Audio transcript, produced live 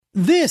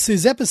This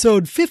is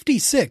episode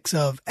 56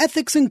 of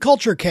Ethics and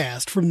Culture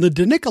Cast from the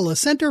DeNicola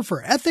Center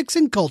for Ethics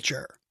and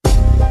Culture.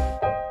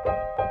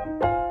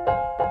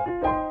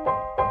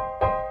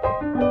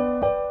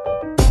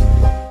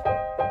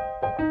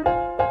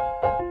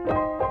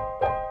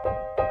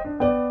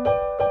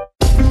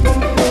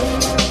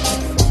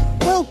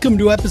 Welcome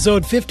to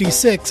episode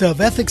 56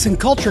 of Ethics and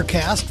Culture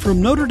Cast from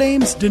Notre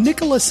Dame's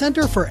DeNicola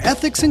Center for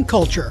Ethics and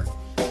Culture.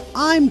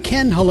 I'm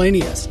Ken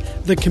Hellenius,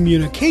 the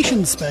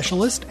communications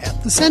specialist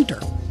at the center.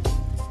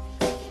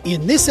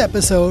 In this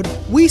episode,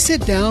 we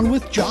sit down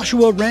with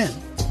Joshua Wren,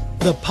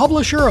 the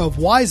publisher of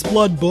Wise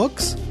Blood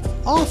Books,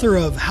 author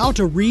of How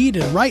to Read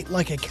and Write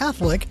Like a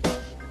Catholic,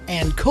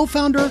 and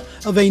co-founder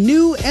of a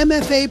new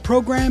MFA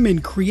program in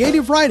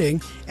creative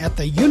writing at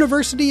the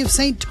University of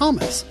St.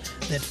 Thomas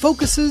that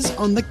focuses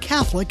on the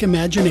Catholic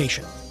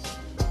imagination.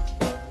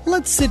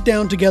 Let's sit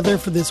down together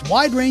for this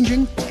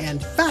wide-ranging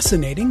and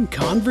fascinating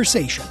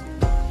conversation.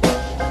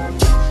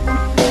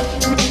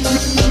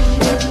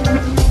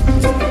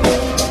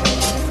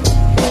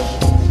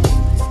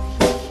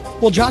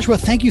 Well, Joshua,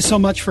 thank you so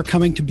much for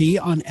coming to be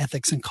on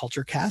Ethics and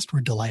Culture Cast.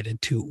 We're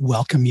delighted to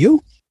welcome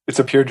you. It's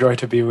a pure joy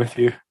to be with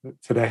you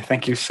today.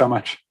 Thank you so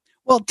much.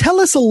 Well, tell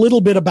us a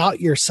little bit about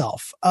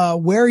yourself.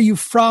 Where are you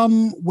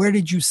from? Where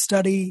did you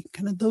study?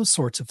 Kind of those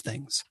sorts of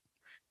things.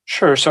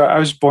 Sure. So I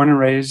was born and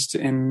raised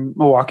in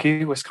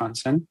Milwaukee,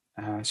 Wisconsin,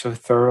 so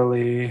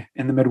thoroughly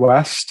in the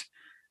Midwest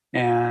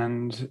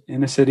and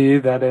in a city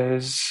that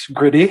is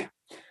gritty,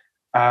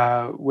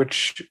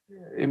 which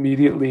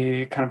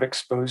immediately kind of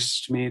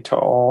exposed me to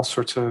all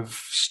sorts of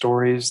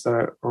stories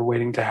that were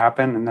waiting to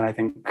happen. And that I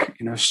think,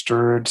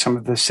 stirred some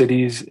of the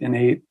city's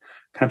innate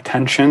kind of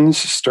tensions,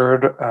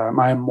 stirred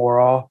my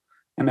moral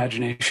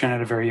imagination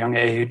at a very young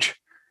age.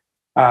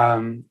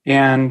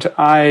 And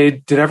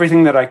I did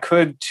everything that I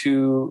could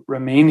to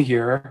remain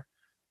here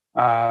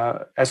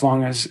as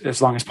long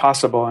as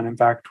possible, and in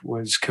fact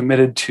was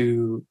committed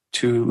to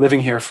living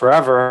here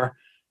forever.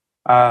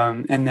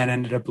 And then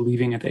ended up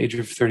leaving at the age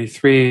of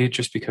 33,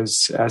 just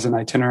because as an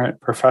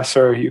itinerant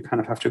professor, you kind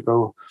of have to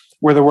go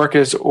where the work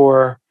is,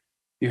 or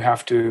you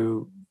have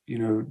to,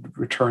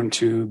 return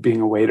to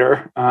being a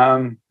waiter.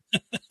 And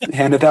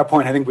at that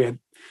point, I think we had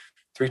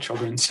 3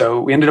 children. So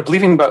we ended up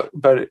leaving, but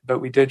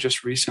we did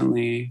just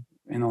recently,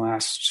 in the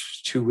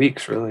last 2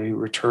 weeks, really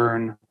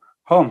return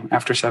home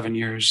after 7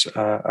 years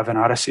of an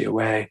odyssey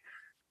away.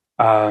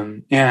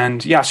 So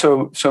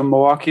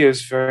Milwaukee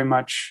is very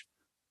much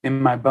in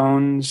my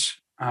bones,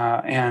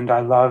 and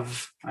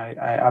I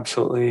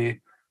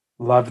absolutely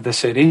love the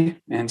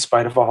city in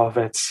spite of all of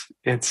its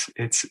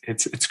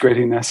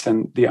grittiness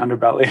and the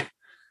underbelly.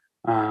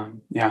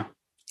 And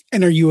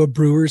are you a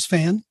Brewers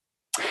fan?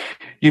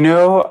 I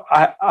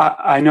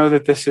know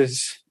that this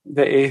is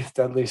the 8th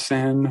deadly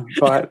sin,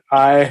 but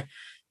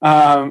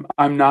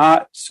I'm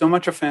not so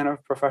much a fan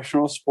of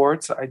professional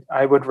sports.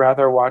 I would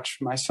rather watch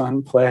my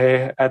son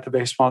play at the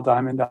baseball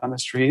diamond down the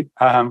street,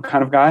 kind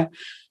of guy.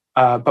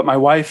 But my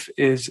wife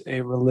is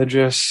a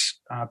religious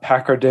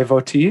Packer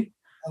devotee.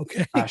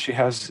 Okay. She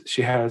has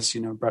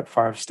Brett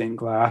Favre stained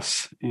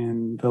glass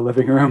in the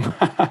living room.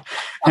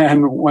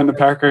 And when the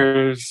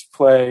Packers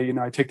play,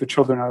 I take the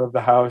children out of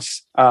the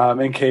house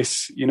in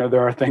case,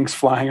 there are things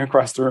flying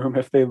across the room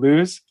if they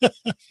lose.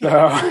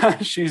 So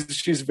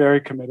she's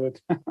very committed.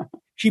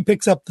 She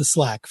picks up the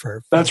slack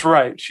for. That's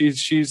right.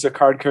 She's a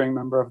card-carrying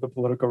member of the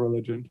political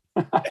religion.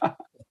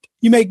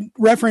 You make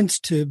reference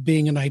to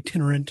being an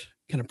itinerant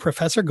kind of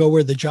professor, go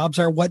where the jobs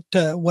are.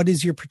 What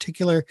is your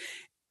particular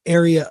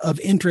area of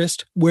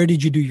interest? Where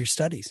did you do your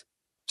studies?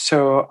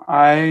 So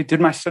I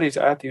did my studies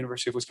at the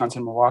University of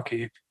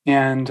Wisconsin-Milwaukee,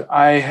 and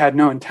I had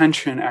no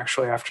intention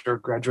actually after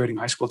graduating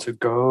high school to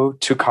go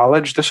to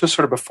college. This was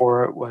sort of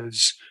before it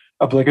was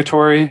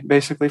obligatory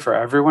basically for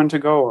everyone to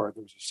go, or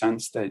there was a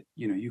sense that,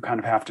 you kind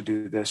of have to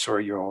do this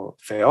or you'll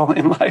fail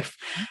in life.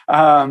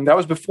 That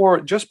was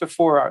just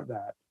before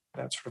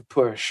that sort of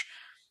push.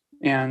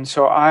 And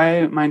so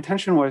my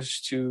intention was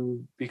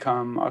to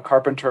become a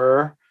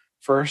carpenter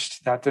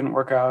first. That didn't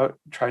work out.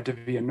 Tried to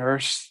be a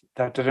nurse.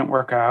 That didn't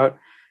work out.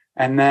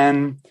 And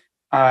then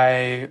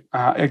I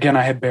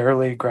had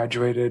barely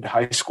graduated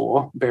high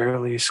school,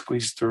 barely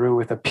squeezed through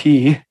with a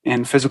P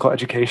in physical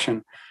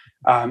education.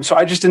 So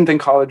I just didn't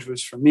think college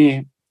was for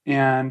me.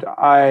 And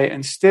I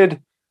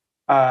instead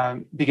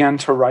began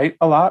to write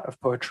a lot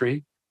of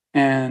poetry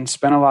and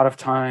spent a lot of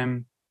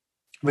time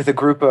with a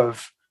group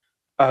of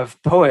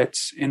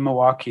poets in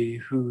Milwaukee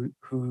who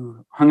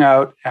hung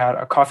out at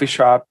a coffee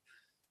shop,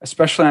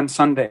 especially on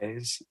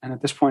Sundays. And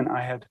at this point,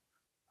 I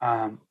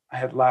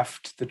had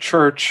left the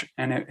church,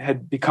 and it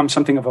had become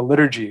something of a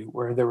liturgy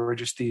where there were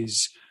just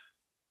these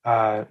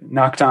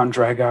knockdown,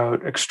 drag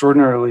out,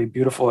 extraordinarily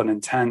beautiful and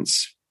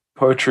intense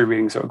poetry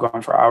readings that would go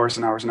on for hours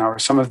and hours and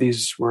hours. Some of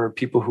these were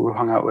people who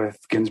hung out with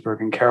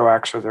Ginsberg and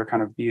Kerouac, so they're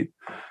kind of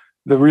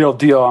the real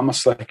deal,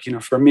 almost like,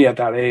 for me at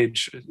that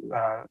age,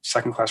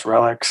 second-class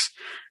relics.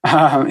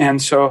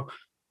 And so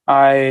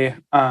I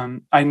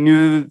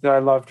knew that I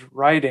loved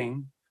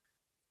writing,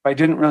 but I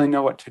didn't really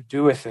know what to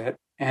do with it.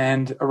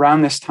 And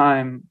around this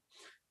time,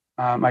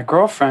 my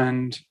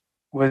girlfriend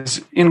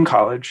was in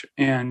college,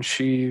 and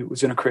she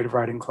was in a creative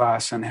writing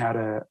class and had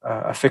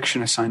a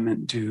fiction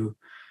assignment due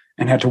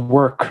and had to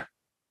work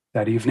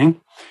that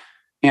evening.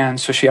 And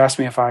so she asked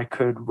me if I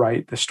could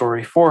write the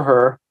story for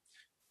her,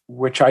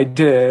 which I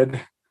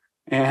did.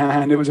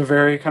 And it was a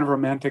very kind of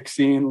romantic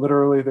scene.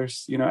 Literally,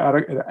 there's,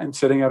 I'm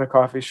sitting at a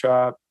coffee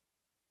shop.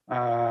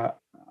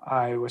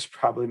 I was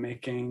probably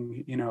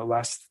making,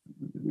 less,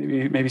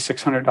 maybe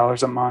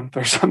 $600 a month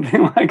or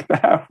something like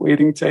that,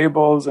 waiting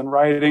tables and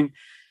writing,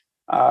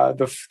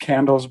 the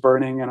candles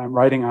burning, and I'm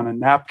writing on a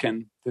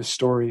napkin this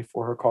story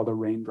for her called A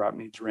Raindrop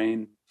Needs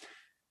Rain.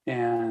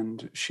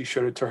 And she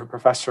showed it to her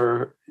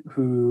professor,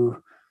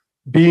 who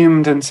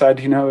beamed and said,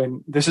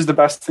 and this is the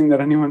best thing that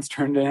anyone's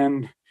turned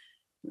in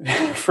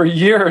for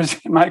years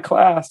in my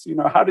class.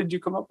 How did you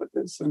come up with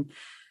this? And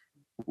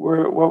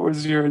what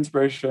was your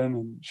inspiration?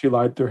 And she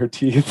lied through her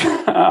teeth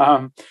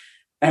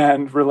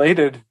and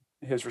related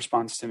his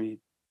response to me.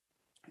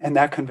 And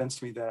that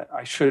convinced me that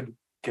I should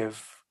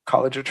give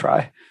college a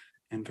try.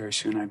 And very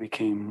soon I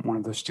became one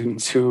of those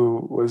students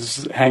who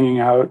was hanging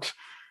out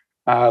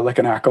like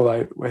an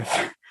acolyte with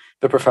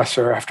the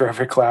professor after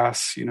every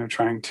class,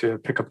 trying to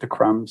pick up the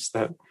crumbs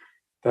that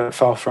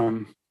fell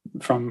from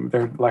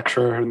their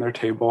lecture and their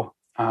table.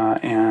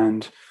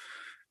 And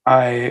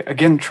I,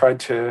 again, tried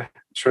to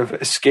sort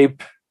of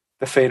escape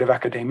the fate of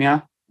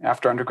academia.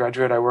 After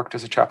undergraduate, I worked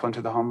as a chaplain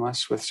to the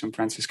homeless with some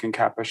Franciscan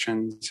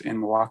Capuchins in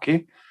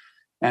Milwaukee,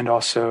 and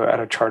also at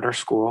a charter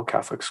school,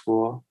 Catholic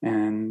school,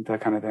 in the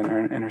kind of the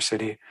inner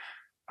city.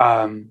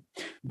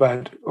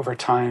 But over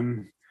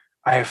time,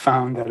 I have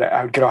found that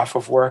I would get off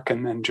of work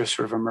and then just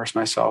sort of immerse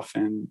myself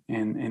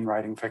in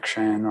writing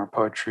fiction or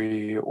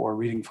poetry or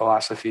reading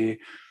philosophy.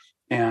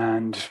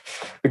 And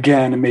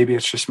again, maybe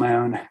it's just my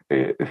own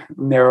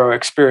narrow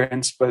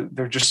experience, but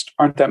there just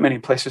aren't that many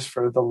places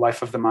for the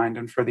life of the mind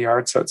and for the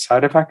arts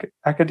outside of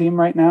academia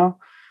right now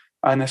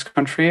in this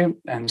country.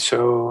 And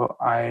so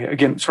I,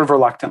 again, sort of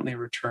reluctantly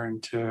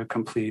returned to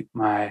complete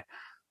my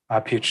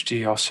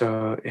PhD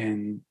also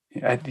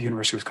at the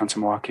University of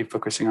Wisconsin-Milwaukee,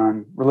 focusing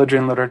on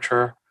religion,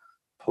 literature,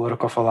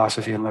 political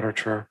philosophy and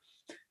literature,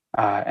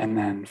 and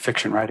then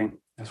fiction writing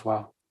as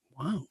well.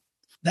 Wow.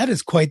 That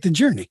is quite the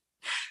journey.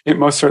 It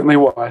most certainly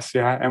was,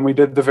 yeah. And we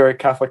did the very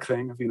Catholic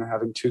thing of,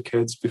 having 2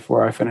 kids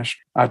before I finished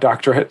a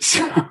doctorate.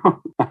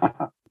 So.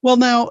 Well,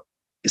 now,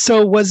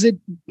 so was it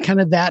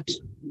kind of that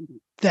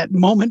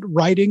moment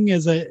writing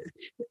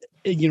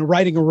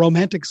writing a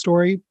romantic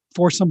story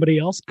for somebody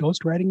else,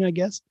 ghostwriting, I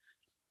guess?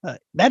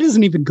 That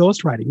isn't even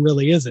ghostwriting,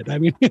 really, is it? I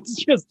mean,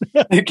 it's just...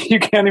 You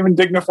can't even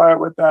dignify it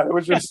with that. It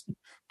was just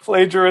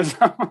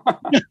plagiarism.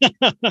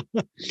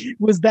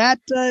 Was that,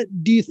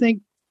 do you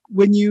think,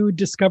 when you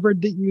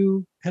discovered that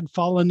you had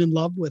fallen in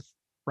love with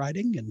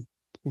writing and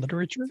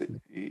literature?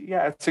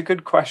 Yeah, it's a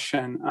good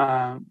question.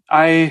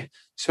 I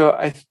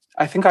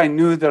think I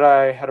knew that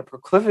I had a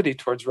proclivity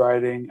towards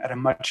writing at a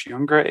much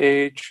younger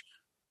age.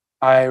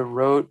 I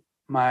wrote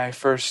my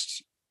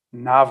first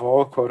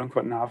novel, quote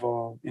unquote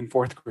novel, in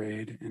 4th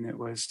grade, and it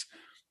was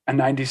a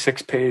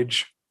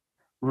 96-page,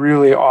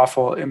 really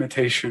awful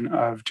imitation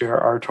of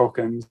J.R.R.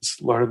 Tolkien's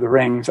Lord of the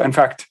Rings. In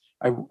fact,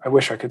 I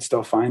wish I could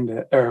still find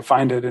it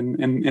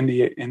in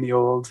the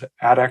old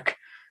attic,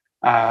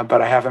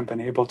 but I haven't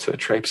been able to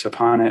traipse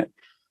upon it.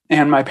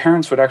 And my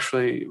parents would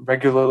actually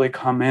regularly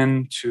come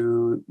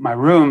into my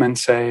room and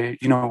say,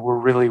 we're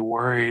really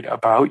worried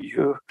about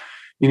you.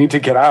 You need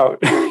to get out.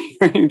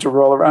 You need to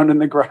roll around in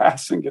the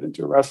grass and get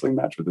into a wrestling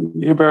match with a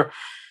neighbor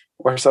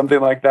or something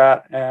like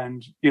that.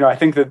 And, I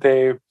think that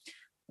they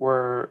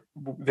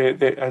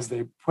as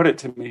they put it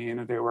to me,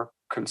 they were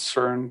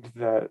concerned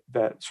that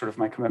sort of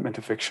my commitment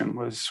to fiction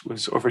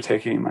was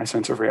overtaking my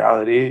sense of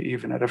reality,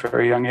 even at a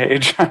very young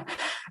age.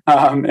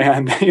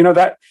 And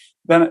that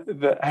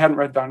then I hadn't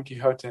read Don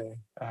Quixote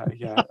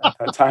yet at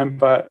that time,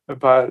 but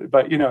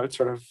it's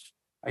sort of,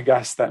 I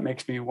guess that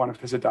makes me one of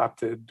his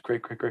adopted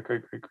great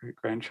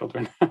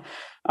grandchildren.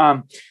 So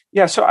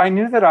I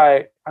knew that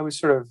I was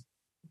sort of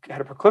had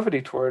a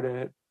proclivity toward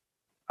it.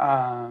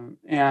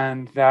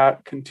 And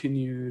that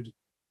continued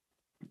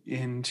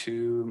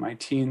into my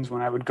teens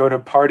when I would go to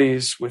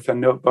parties with a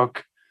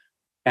notebook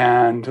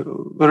and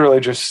literally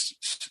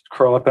just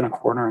curl up in a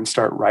corner and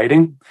start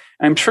writing.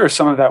 And I'm sure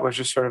some of that was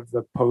just sort of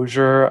the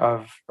posure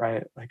of,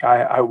 right, like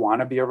I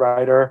want to be a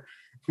writer,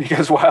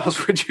 because why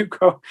else would you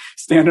go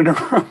stand in a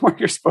room where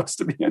you're supposed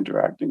to be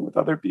interacting with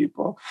other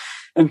people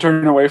and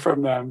turn away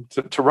from them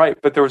to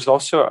write? But there was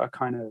also a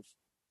kind of,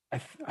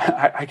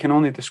 I can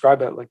only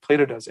describe it like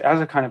Plato does, as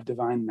a kind of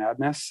divine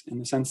madness, in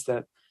the sense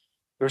that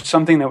there was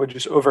something that would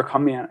just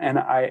overcome me. And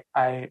I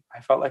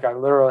felt like I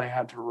literally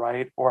had to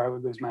write or I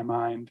would lose my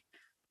mind.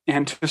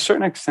 And to a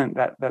certain extent,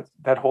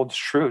 that holds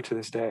true to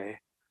this day.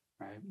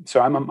 Right?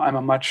 So I'm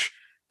a much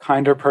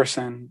kinder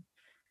person,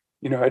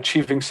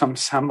 achieving some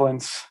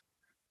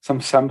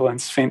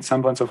faint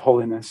semblance of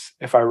holiness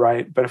if I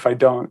write. But if I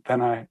don't,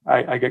 then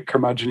I get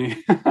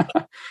curmudgeon-y.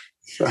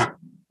 So.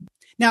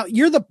 Now,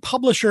 you're the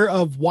publisher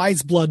of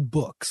Wise Blood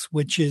Books,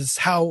 which is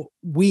how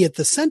we at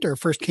the center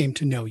first came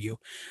to know you.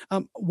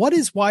 What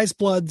is Wise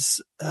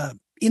Blood's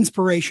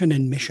inspiration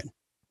and mission?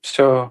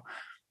 So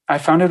I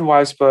founded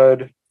Wise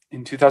Blood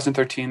in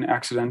 2013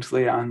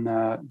 accidentally on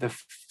the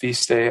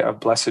feast day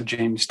of Blessed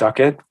James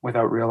Ducat,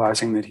 without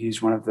realizing that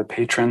he's one of the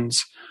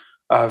patrons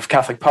of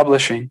Catholic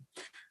publishing,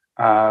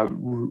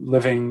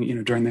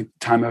 living during the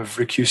time of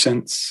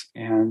recusants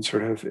and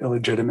sort of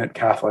illegitimate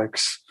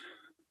Catholics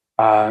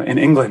in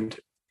England.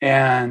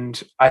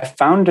 And I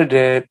founded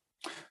it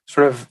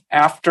sort of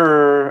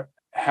after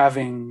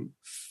having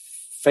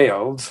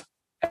failed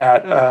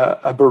at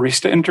a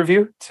barista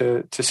interview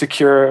to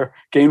secure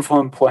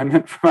gainful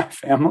employment for my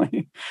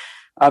family.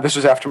 This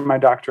was after my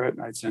doctorate,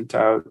 and I'd sent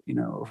out,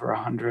 over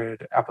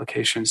 100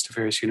 applications to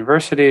various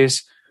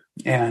universities,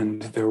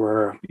 and there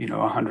were,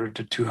 100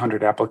 to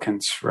 200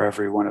 applicants for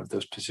every one of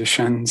those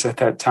positions at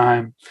that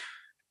time.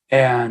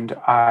 And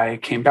I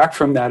came back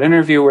from that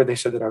interview where they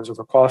said that I was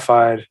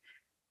overqualified,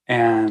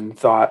 and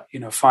thought,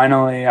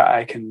 finally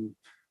I can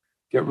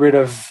get rid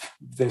of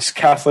this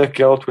Catholic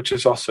guilt, which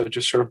is also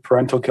just sort of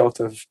parental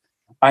guilt of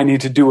I need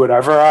to do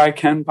whatever I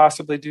can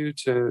possibly do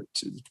to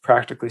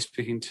practically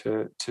speaking,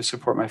 to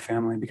support my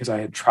family, because I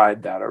had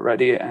tried that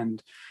already.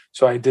 And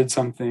so I did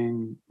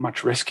something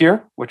much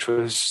riskier, which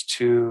was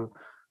to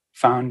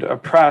found a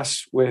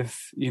press with,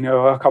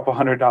 a couple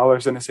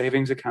 $100 in a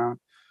savings account.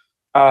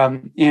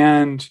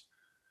 And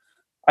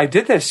I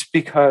did this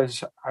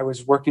because I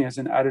was working as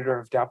an editor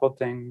of Dappled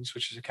Things,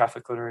 which is a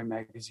Catholic literary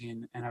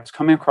magazine, and I was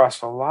coming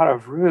across a lot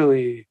of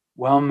really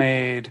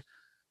well-made,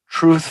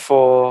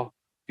 truthful,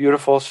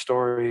 beautiful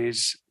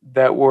stories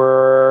that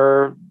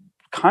were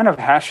kind of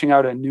hashing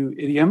out a new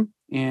idiom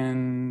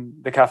in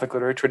the Catholic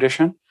literary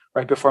tradition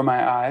right before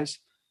my eyes.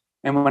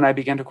 And when I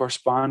began to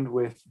correspond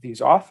with these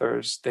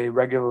authors, they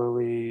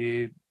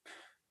regularly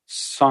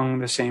sang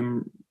the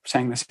same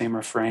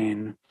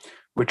refrain,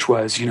 which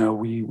was,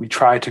 we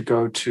tried to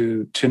go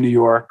to New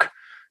York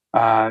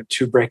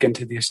to break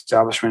into the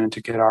establishment and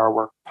to get our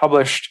work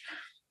published,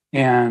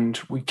 and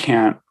we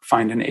can't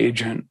find an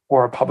agent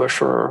or a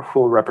publisher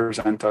who will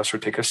represent us or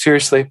take us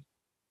seriously.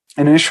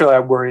 And initially I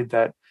worried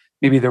that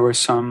maybe there was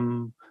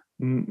some,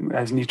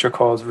 as Nietzsche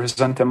calls,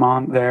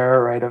 ressentiment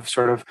there, right, of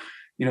sort of,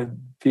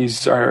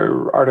 these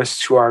are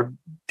artists who are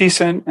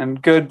decent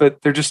and good,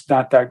 but they're just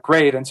not that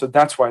great, and so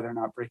that's why they're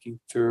not breaking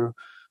through.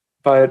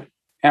 But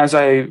as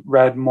I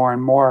read more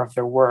and more of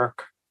their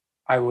work,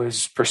 I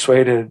was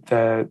persuaded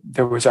that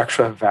there was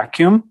actually a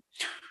vacuum,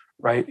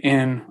 right,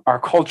 in our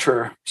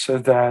culture, so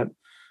that,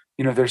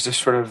 there's this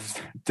sort of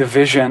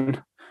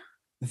division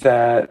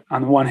that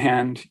on the one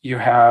hand, you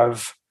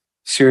have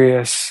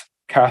serious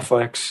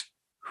Catholics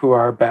who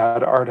are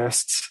bad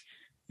artists,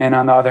 and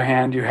on the other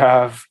hand, you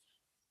have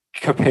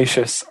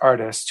capacious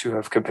artists who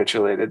have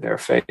capitulated their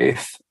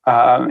faith.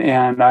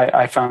 And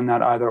I found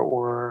that either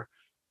or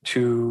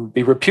to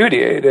be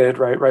repudiated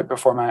right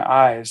before my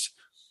eyes.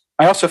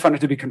 I also found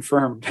it to be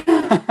confirmed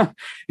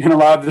in a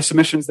lot of the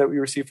submissions that we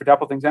received for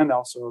Dappled Things and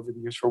also over the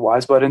years for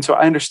Wise Blood. And so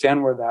I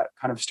understand where that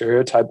kind of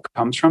stereotype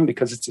comes from,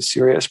 because it's a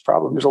serious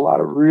problem. There's a lot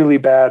of really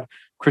bad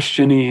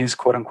Christianese,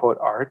 quote unquote,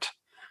 art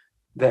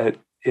that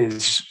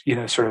is,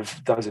 sort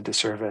of does a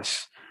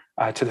disservice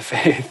to the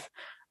faith.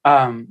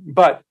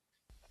 But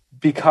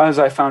because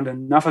I found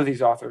enough of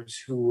these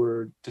authors who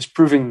were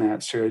disproving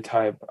that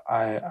stereotype,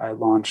 I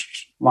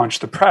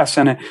launched the press,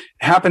 and it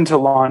happened to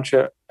launch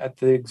at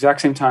the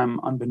exact same time,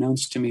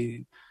 unbeknownst to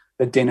me,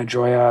 that Dana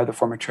Gioia, the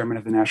former chairman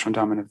of the National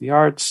Endowment of the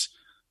Arts,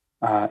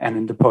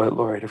 and the Poet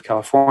Laureate of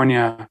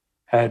California,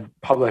 had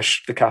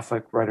published The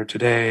Catholic Writer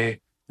Today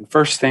and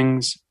First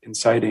Things,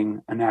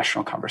 inciting a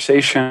national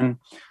conversation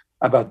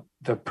about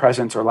the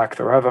presence or lack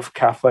thereof of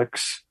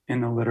Catholics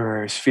in the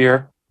literary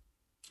sphere.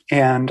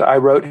 And I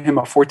wrote him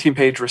a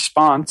 14-page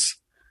response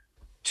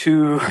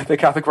to The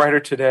Catholic Writer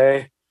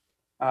Today,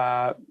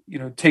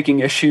 taking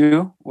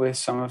issue with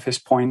some of his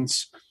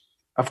points.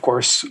 Of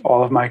course,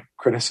 all of my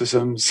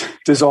criticisms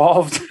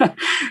dissolved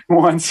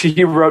once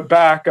he wrote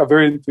back a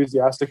very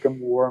enthusiastic and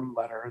warm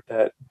letter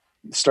that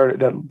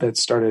started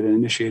and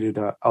initiated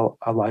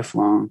a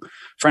lifelong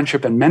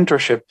friendship and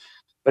mentorship.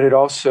 But it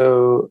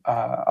also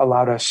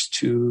allowed us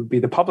to be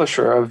the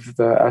publisher of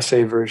the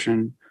essay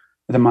version,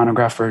 the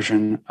monograph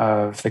version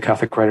of The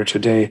Catholic Writer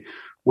Today,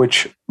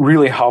 which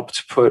really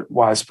helped put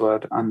Wise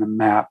Blood on the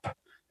map.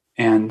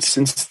 And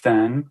since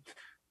then,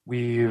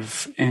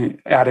 we've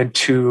added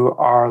to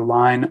our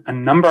line a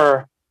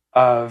number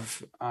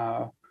of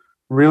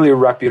really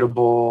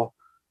reputable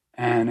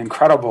and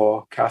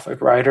incredible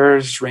Catholic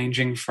writers,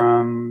 ranging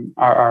from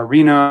R.R.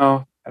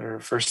 Reno, editor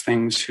of First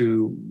Things,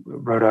 who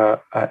wrote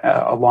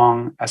a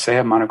long essay,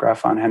 a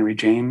monograph on Henry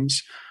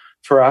James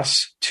for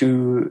us,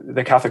 to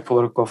the Catholic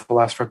political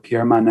philosopher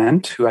Pierre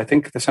Manent, who I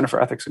think the Center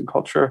for Ethics and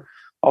Culture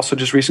also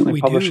just recently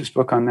published his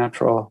book on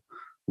natural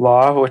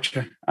law, which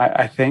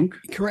I think,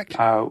 correct,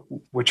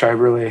 which I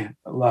really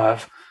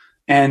love.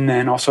 And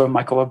then also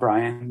Michael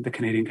O'Brien, the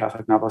Canadian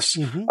Catholic novelist.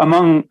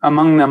 Mm-hmm.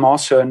 Among them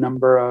also a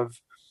number of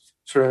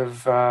sort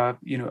of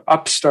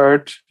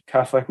upstart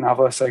Catholic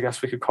novelists, I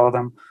guess we could call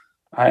them,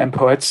 and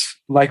poets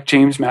like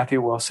James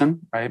Matthew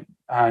Wilson, right?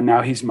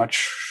 Now he's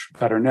much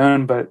better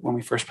known, but when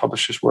we first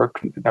published his work,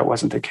 that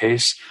wasn't the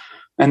case.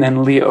 And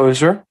then Lee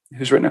Ozer,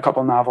 who's written a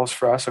couple novels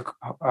for us,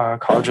 a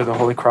College of the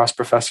Holy Cross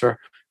professor,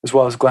 as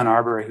well as Glenn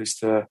Arbery, who's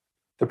the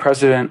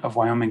president of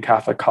Wyoming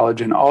Catholic College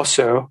and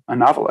also a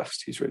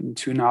novelist. He's written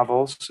 2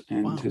 novels,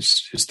 and wow.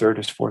 his third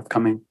is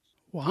forthcoming.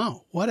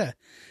 Wow, what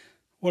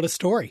a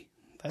story!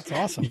 That's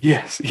awesome.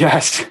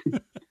 Yes.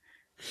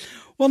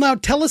 Well, now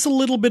tell us a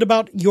little bit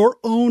about your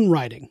own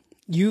writing.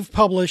 You've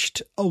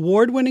published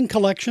award-winning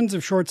collections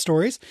of short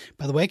stories.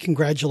 By the way,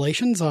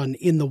 congratulations on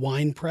In the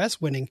Wine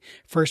Press winning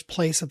first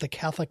place at the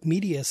Catholic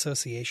Media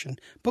Association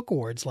Book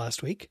Awards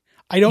last week.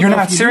 I don't. You're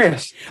not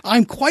serious.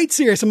 I'm quite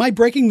serious. Am I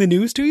breaking the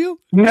news to you?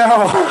 No,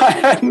 I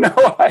had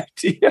no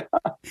idea.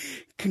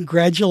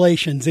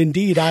 Congratulations.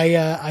 Indeed.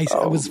 I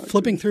was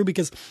flipping through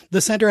because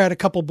the center had a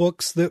couple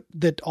books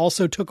that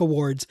also took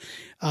awards.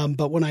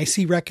 But when I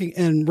see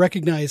and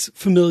recognize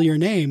familiar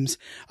names,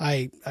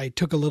 I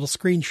took a little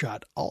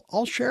screenshot.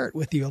 I'll share it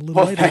with you a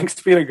little later.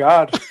 Thanks be to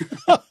God.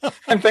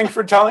 And thanks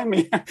for telling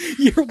me.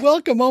 You're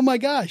welcome. Oh my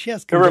gosh.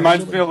 Yes. It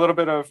reminds me a little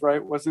bit of,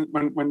 right? Wasn't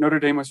when Notre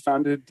Dame was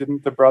founded,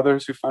 didn't the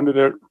brothers who founded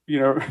it,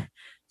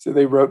 so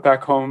they wrote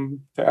back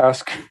home to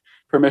ask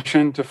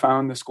permission to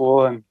found the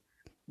school, and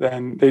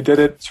then they did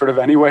it sort of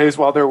anyways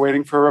while they're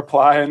waiting for a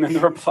reply, and then the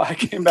reply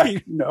came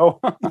back no.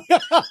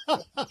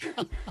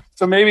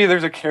 So maybe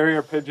there's a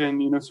carrier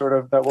pigeon, sort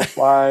of that will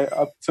fly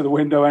up to the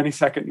window any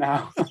second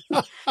now,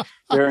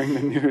 bearing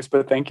the news.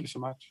 But thank you so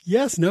much.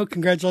 Yes, no,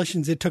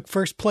 congratulations. It took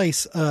first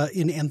place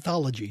in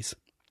anthologies.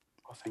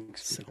 Oh,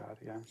 thanks to God,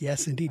 yeah.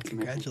 Yes, indeed. That's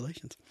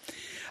congratulations.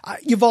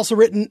 You've also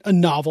written a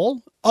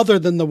novel, other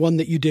than the one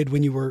that you did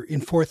when you were in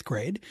 4th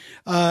grade.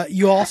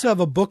 You also have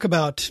a book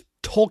about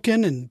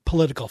Tolkien and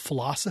political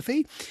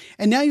philosophy.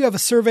 And now you have a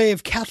survey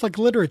of Catholic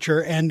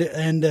literature and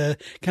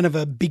kind of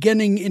a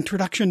beginning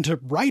introduction to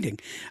writing.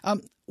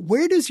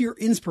 Where does your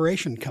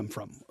inspiration come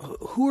from?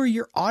 Who are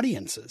your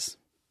audiences?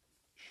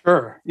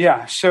 Sure.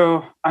 Yeah.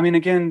 So, I mean,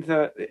 again,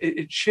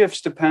 it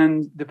shifts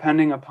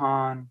depending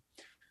upon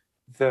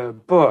the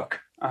book.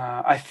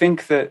 I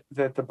think that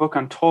the book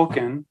on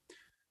Tolkien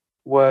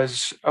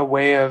was a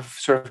way of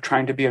sort of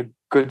trying to be a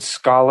good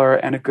scholar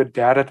and a good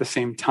dad at the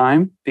same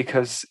time,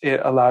 because it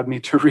allowed me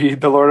to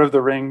read The Lord of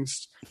the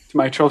Rings to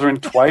my children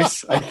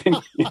twice, I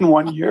think, in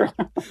 1 year.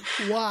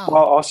 Wow.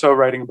 While also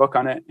writing a book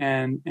on it.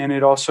 And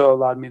it also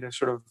allowed me to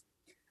sort of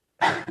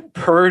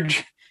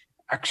purge,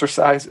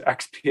 exercise,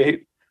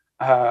 expiate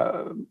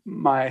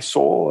my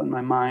soul and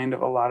my mind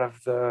of a lot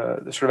of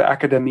the sort of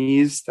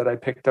academies that I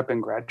picked up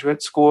in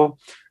graduate school.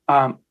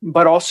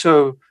 But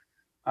also,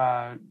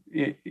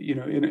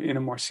 in a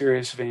more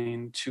serious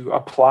vein, to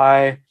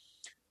apply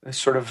this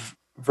sort of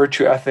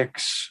virtue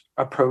ethics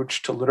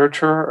approach to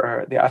literature,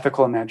 or the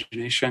ethical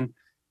imagination,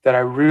 that I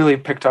really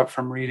picked up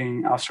from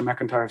reading Alistair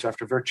McIntyre's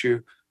After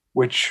Virtue,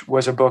 which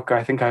was a book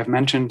I think I've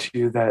mentioned to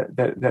you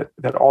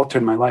that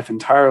altered my life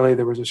entirely.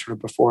 There was a sort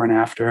of before and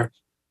after,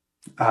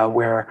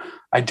 where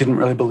I didn't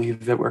really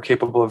believe that we're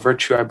capable of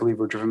virtue. I believe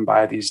we're driven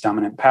by these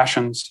dominant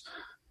passions.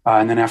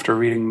 And then after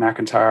reading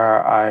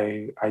McIntyre,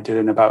 I did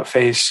an about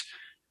face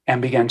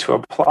and began to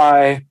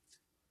apply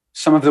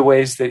some of the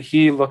ways that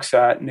he looks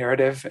at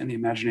narrative and the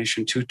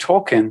imagination to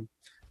Tolkien.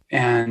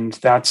 And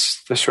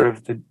that's the sort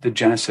of the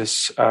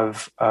genesis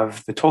of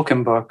the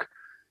Tolkien book.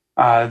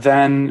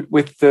 Then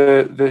with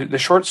the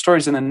short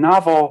stories in the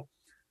novel,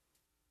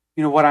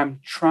 what I'm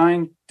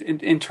trying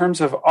in terms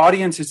of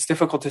audience, it's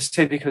difficult to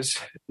say, because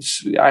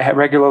I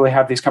regularly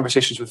have these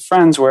conversations with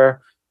friends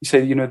where you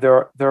say,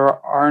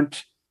 there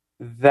aren't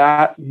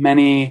that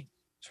many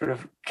sort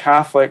of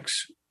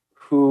Catholics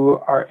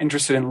who are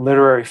interested in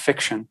literary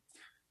fiction.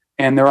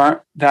 And there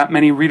aren't that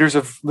many readers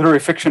of literary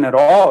fiction at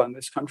all in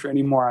this country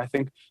anymore. I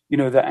think, the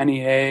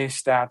NEA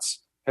stats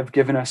have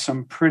given us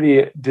some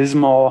pretty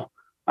dismal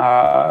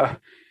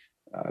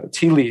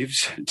tea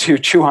leaves to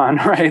chew on,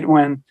 right?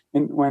 When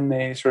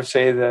they sort of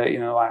say that,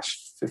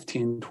 last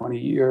 15, 20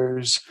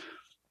 years,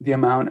 the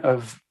amount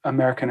of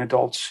American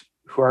adults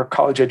who are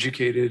college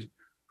educated,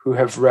 who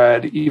have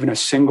read even a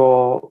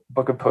single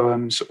book of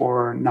poems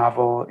or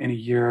novel in a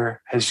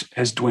year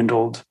has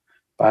dwindled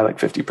by like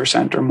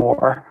 50% or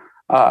more.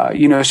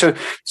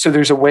 So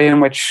there's a way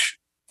in which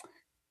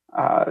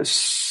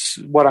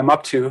what I'm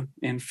up to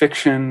in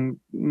fiction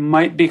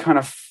might be kind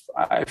of,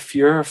 I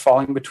fear,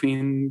 falling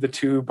between the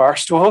two bar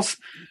stools.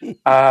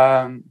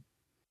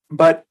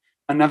 But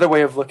another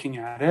way of looking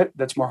at it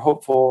that's more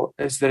hopeful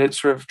is that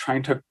it's sort of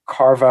trying to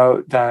carve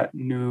out that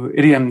new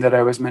idiom that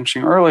I was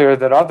mentioning earlier,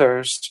 that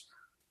others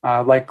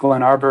like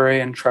Glenn Arbery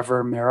and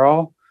Trevor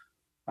Merrill,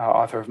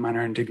 author of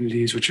Minor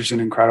Indignities, which is an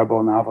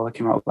incredible novel that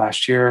came out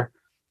last year,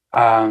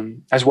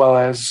 as well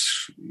as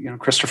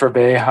Christopher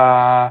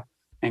Beha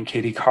and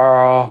Katie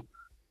Carl.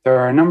 There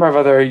are a number of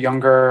other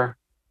younger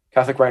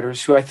Catholic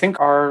writers who I think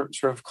are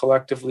sort of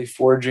collectively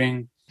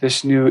forging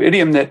this new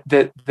idiom that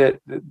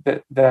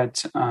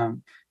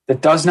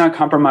does not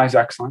compromise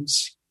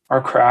excellence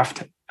or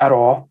craft at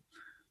all,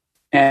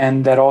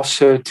 and that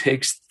also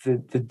takes the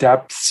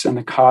depths and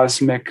the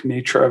cosmic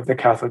nature of the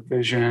Catholic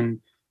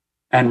vision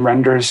and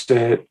renders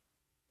it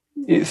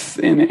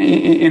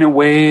in a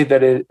way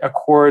that it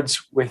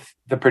accords with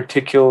the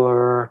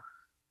particular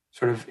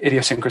sort of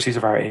idiosyncrasies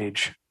of our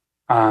age.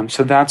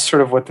 So that's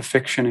sort of what the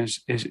fiction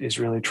is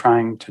really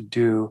trying to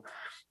do.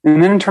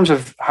 And then in terms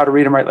of how to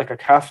read and write like a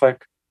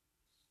Catholic,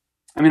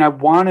 I mean, I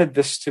wanted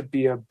this to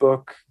be a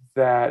book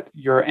that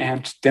your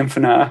Aunt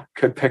Dymphna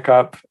could pick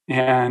up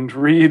and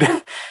read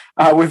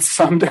with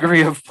some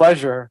degree of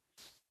pleasure.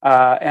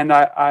 And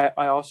I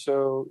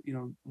also,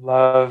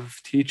 love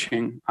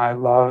teaching. I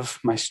love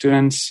my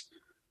students.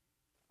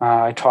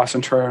 I toss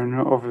and turn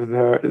over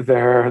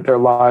their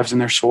lives and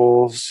their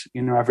souls,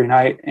 every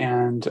night,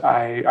 and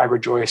I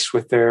rejoice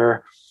with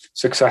their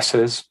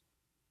successes.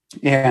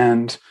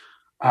 And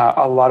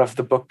a lot of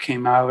the book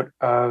came out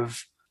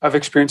of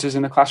experiences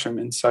in the classroom,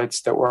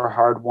 insights that were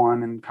hard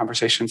won in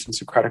conversations and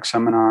Socratic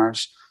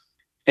seminars.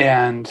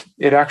 And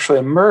it actually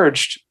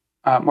emerged,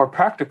 more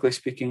practically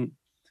speaking,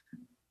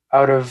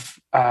 out of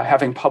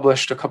having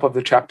published a couple of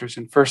the chapters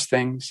in First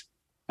Things,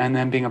 and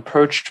then being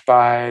approached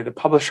by the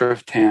publisher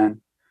of TAN,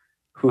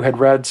 who had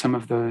read some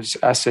of those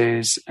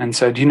essays and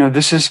said,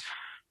 this is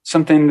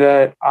something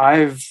that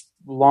I've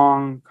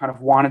long kind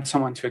of wanted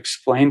someone to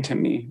explain to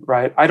me,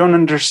 right? I don't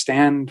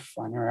understand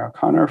Flannery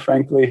O'Connor,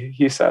 frankly,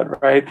 he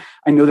said, right?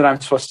 I know that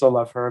I'm supposed to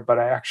love her, but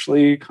I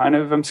actually kind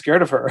of am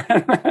scared of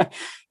her.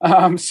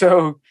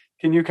 So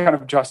can you kind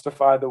of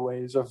justify the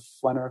ways of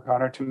Flannery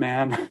O'Connor to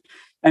man?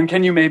 And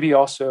can you maybe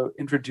also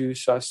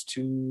introduce us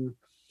to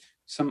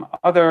some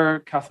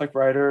other Catholic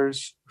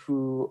writers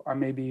who are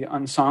maybe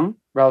unsung,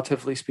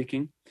 relatively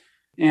speaking?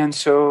 And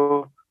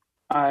so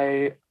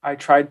I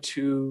tried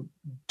to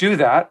do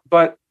that,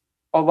 but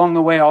along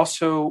the way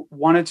also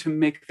wanted to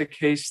make the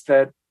case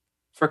that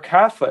for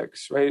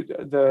Catholics, right,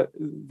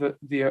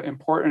 the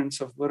importance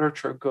of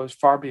literature goes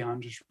far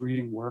beyond just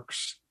reading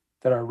works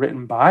that are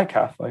written by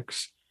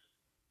Catholics.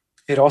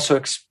 It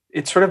also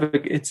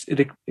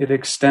it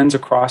extends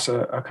across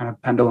a kind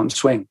of pendulum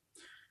swing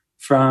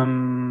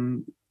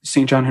from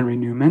St. John Henry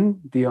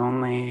Newman, the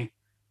only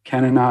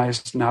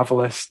canonized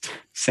novelist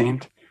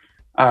saint,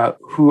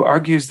 who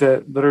argues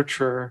that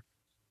literature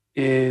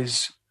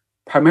is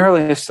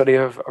primarily a study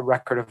of a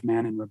record of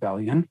man in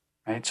rebellion,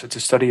 right? So it's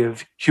a study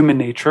of human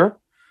nature,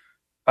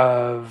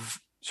 of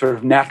sort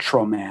of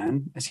natural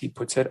man, as he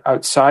puts it,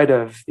 outside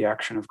of the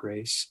action of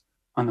grace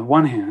on the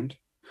one hand.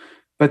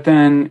 But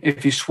then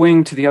if you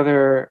swing to the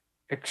other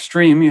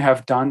extreme, you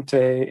have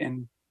Dante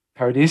in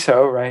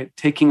Paradiso, right?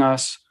 Taking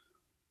us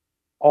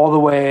all the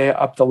way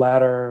up the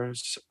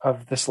ladders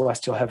of the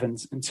celestial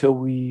heavens until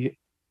we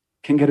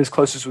can get as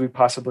close as we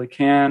possibly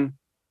can,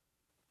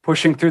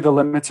 pushing through the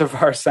limits of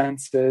our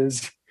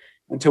senses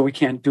until we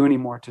can't do any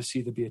more to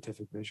see the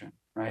beatific vision,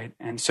 right?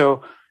 And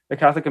so the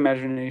Catholic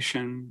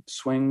imagination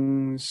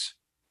swings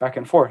back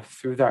and forth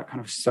through that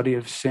kind of study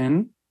of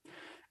sin.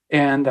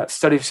 And that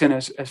study of sin,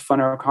 as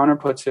Flannery O'Connor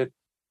puts it,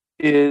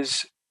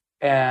 is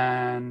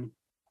an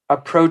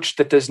approach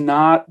that does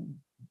not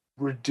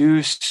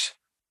reduce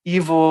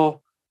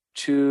evil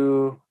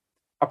to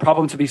a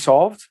problem to be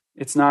solved.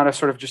 It's not a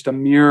sort of just a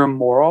mere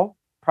moral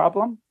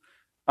problem.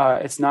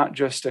 It's not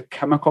just a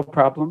chemical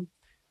problem.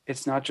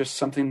 It's not just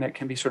something that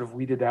can be sort of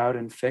weeded out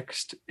and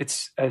fixed.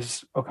 It's,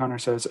 as O'Connor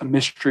says, a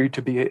mystery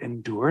to be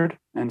endured.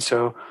 And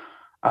so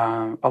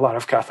a lot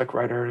of Catholic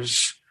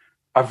writers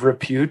of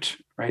repute,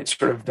 right,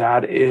 sort of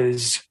that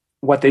is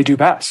what they do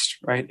best,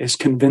 right, is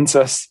convince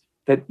us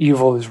that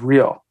evil is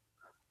real,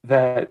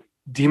 that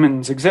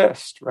demons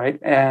exist, right,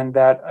 and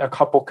that a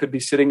couple could be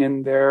sitting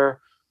in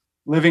their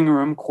living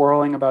room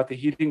quarreling about the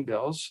heating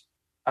bills,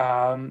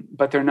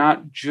 but they're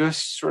not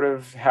just sort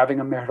of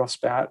having a marital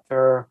spat.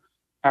 They're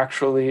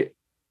actually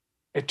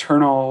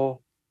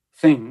eternal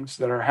things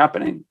that are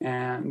happening.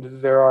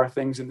 And there are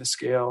things in the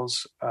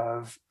scales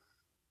of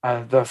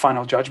the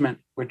final judgment,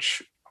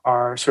 which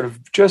are sort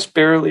of just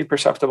barely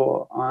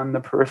perceptible on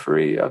the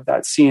periphery of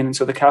that scene. And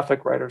so the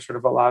Catholic writer sort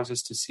of allows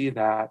us to see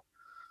that.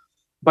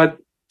 But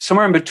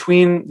somewhere in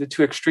between the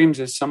two extremes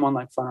is someone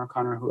like Flannery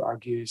O'Connor, who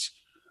argues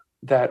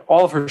that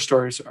all of her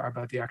stories are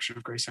about the action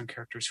of grace on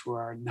characters who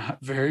are not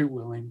very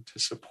willing to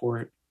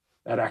support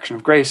that action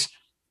of grace.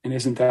 And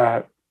isn't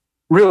that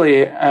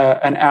really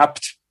an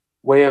apt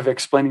way of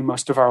explaining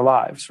most of our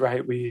lives,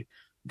 right? We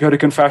go to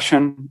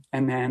confession,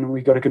 and then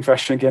we go to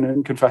confession again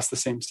and confess the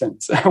same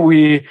sins.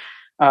 We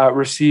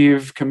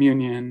receive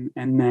communion,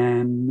 and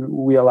then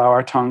we allow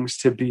our tongues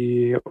to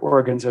be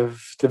organs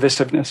of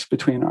divisiveness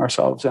between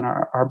ourselves and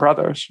our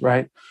brothers,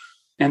 right?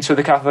 And so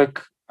the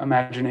Catholic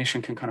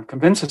imagination can kind of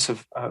convince us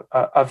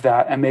of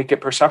that and make it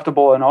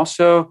perceptible, and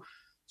also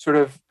sort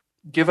of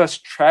give us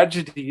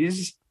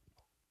tragedies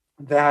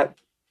that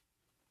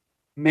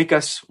make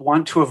us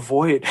want to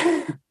avoid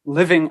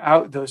living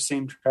out those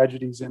same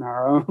tragedies in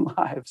our own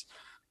lives.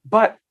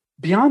 But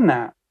beyond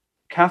that,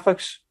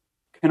 Catholics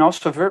can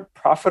also very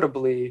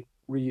profitably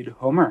read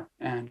Homer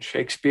and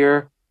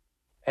Shakespeare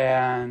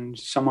and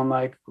someone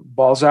like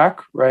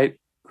Balzac, right?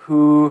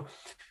 Who,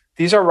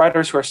 these are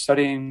writers who are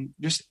studying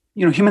just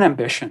human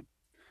ambition.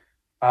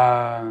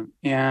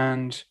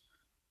 And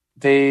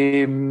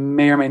they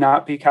may or may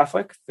not be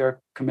Catholic.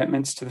 Their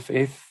commitments to the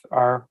faith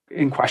are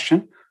in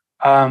question.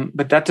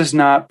 But that does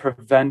not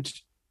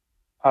prevent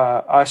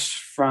us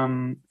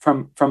from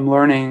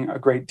learning a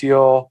great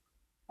deal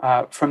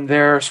from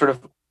their sort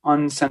of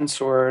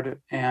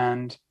uncensored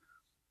and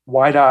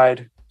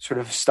wide-eyed sort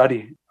of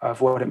study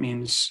of what it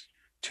means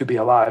to be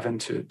alive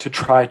and to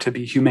try to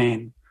be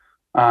humane.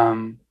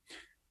 And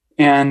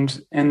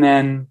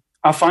then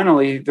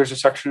finally, there's a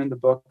section in the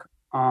book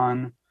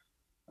on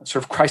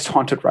sort of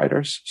Christ-haunted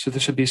writers. So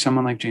this would be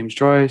someone like James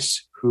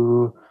Joyce,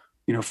 who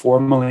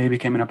formally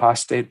became an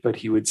apostate, but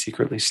he would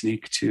secretly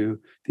sneak to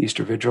the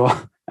Easter Vigil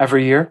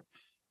every year.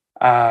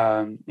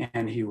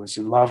 And he was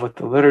in love with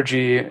the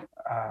liturgy,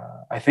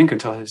 I think,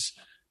 until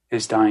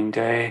his dying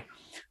day.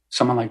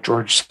 Someone like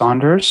George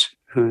Saunders,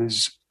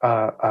 who's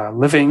a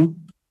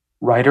living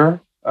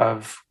writer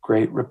of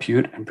great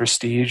repute and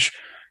prestige,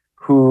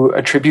 who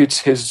attributes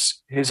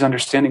his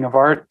understanding of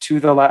art to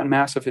the Latin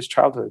Mass of his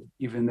childhood,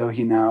 even though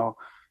he now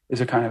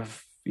is a kind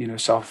of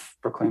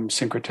self-proclaimed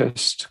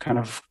syncretist, kind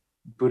of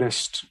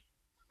Buddhist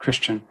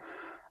Christian.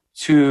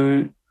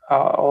 To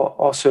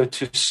also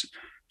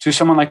to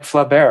someone like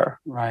Flaubert,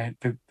 right,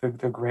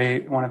 the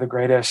great, one of the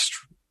greatest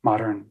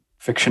modern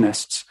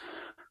fictionists,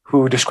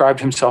 who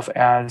described himself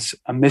as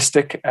a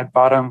mystic at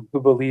bottom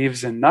who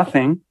believes in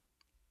nothing,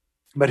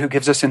 but who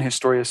gives us in his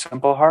story A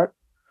Simple Heart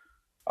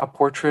a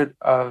portrait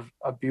of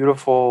a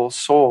beautiful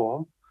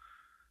soul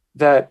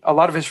that a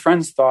lot of his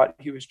friends thought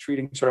he was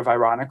treating sort of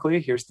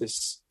ironically. Here's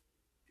this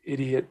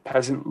idiot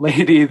peasant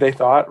lady, they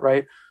thought,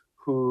 right,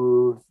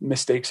 who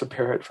mistakes a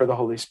parrot for the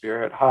Holy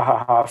Spirit. Ha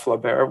ha ha,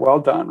 Flaubert, well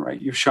done,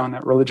 right? You've shown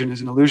that religion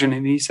is an illusion.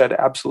 And he said,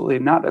 absolutely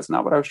not. That's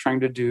not what I was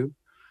trying to do.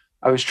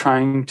 I was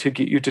trying to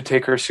get you to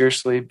take her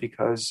seriously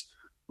because,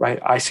 right,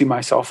 I see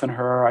myself in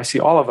her. I see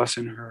all of us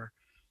in her.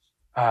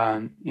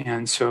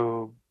 And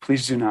so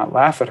please do not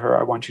laugh at her.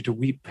 I want you to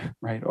weep,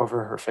 right,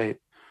 over her fate.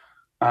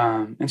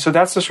 And so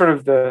that's the sort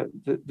of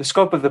the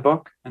scope of the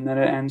book. And then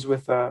it ends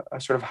with a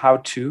sort of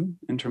how-to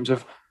in terms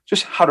of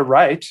just how to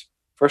write,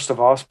 first of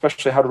all,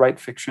 especially how to write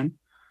fiction.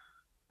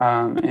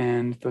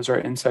 And those are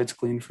insights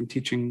gleaned from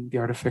teaching the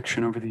art of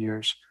fiction over the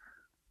years.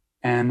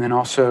 And then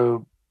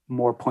also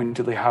more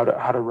pointedly how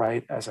to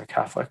write as a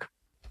Catholic.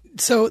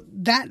 So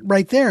that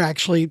right there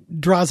actually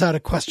draws out a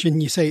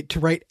question. You say to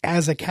write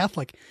as a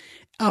Catholic.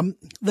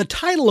 The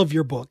title of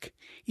your book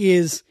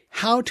is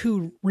How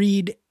to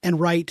Read and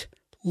Write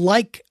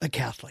Like a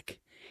Catholic.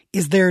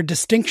 Is there a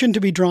distinction to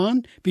be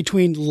drawn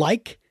between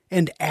like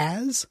and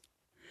as?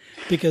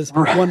 Because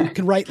one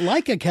can write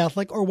like a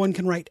Catholic or one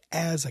can write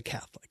as a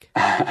Catholic.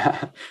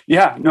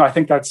 Yeah, no, I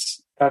think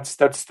that's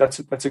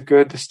a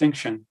good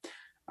distinction.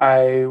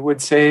 I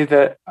would say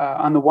that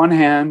on the one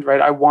hand,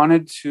 right, I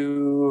wanted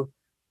to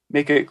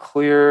make it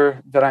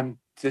clear that I'm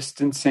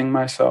distancing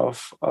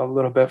myself a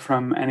little bit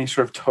from any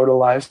sort of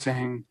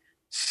totalizing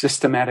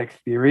systematic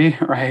theory,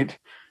 right?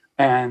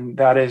 And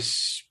that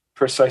is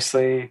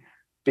precisely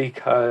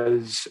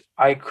because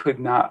I could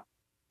not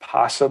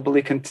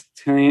possibly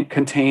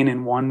contain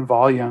in one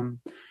volume,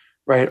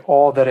 right,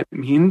 all that it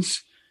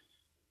means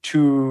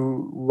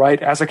to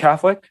write as a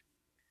Catholic.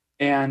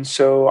 And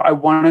so I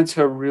wanted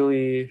to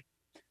really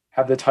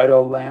have the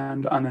title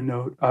land on the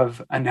note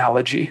of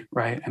analogy,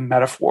 right, and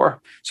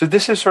metaphor. So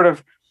this is sort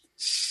of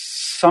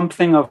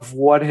something of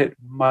what it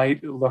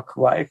might look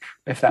like,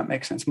 if that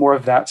makes sense, more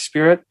of that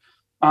spirit.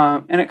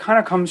 And it kind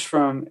of comes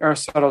from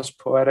Aristotle's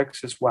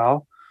Poetics as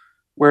well,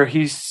 where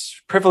he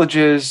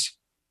privileges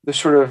the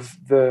sort of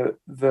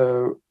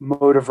the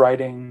mode of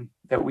writing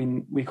that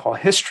we call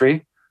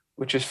history,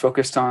 which is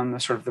focused on the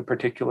sort of the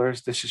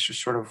particulars. This is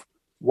just sort of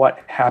what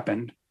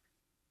happened,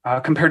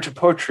 compared to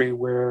poetry,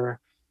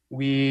 where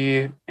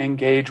we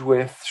engage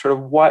with sort of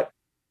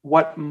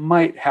what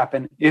might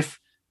happen if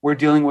we're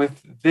dealing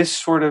with this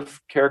sort of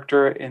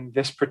character in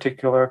this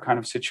particular kind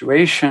of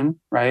situation,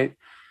 right?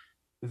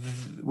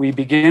 We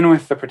begin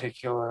with the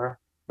particular,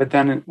 but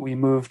then we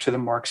move to the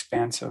more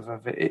expansive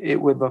of it.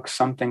 It would look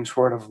something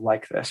sort of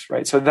like this,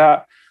 right? So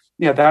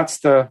that's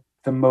the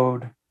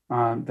mode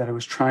that I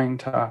was trying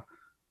to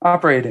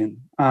operate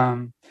in.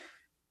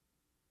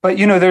 But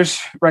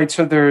there's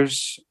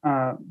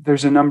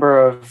a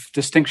number of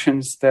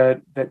distinctions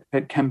that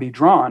can be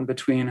drawn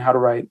between how to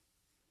write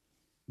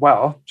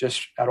well,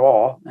 just at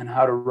all, and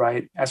how to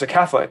write as a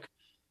Catholic.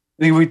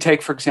 I think we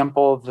take, for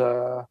example,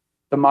 the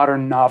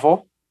modern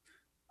novel.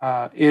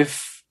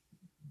 If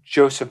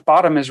Joseph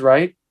Bottom is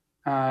right,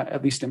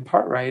 at least in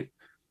part right,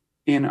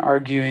 in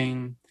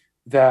arguing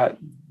that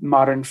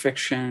modern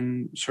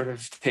fiction sort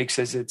of takes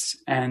as its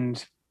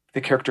end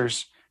the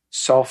character's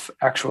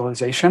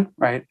self-actualization,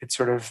 right? It's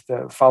sort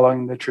of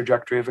following the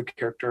trajectory of a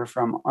character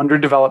from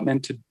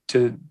underdevelopment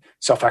to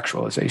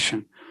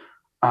self-actualization.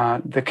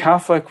 The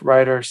Catholic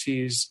writer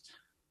sees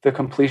the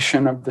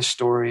completion of the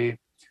story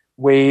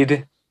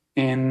weighed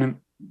in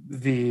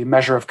the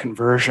measure of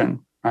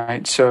conversion,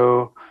 right?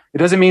 So It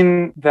doesn't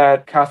mean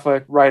that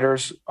Catholic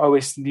writers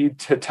always need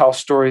to tell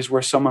stories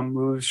where someone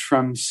moves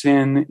from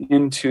sin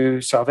into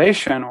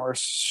salvation or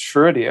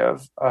surety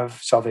of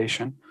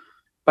salvation,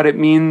 but it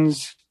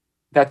means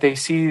that they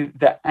see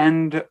the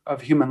end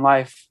of human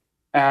life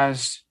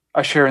as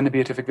a share in the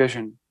beatific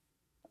vision,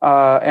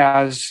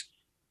 as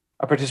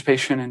a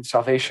participation in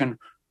salvation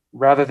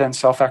rather than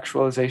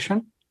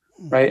self-actualization,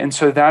 right? And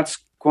so that's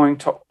going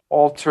to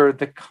alter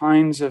the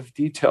kinds of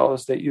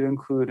details that you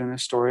include in a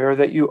story or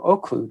that you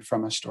occlude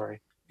from a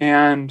story.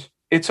 And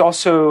it's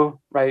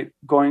also, right,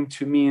 going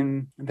to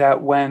mean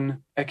that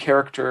when a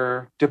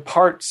character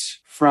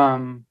departs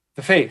from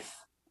the faith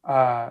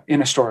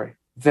in a story,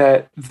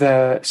 that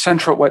the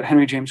central, what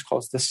Henry James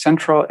calls the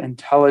central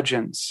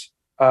intelligence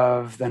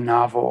of the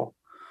novel,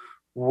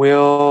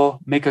 will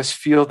make us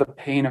feel the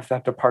pain of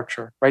that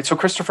departure, right? So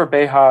Christopher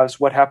Beha's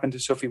What Happened to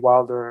Sophie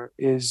Wilder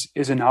is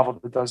a novel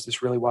that does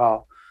this really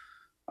well.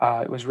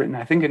 It was written,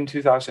 I think,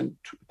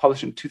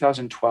 published in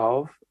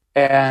 2012,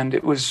 and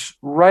it was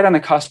right on the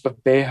cusp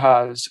of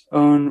Beha's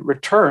own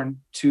return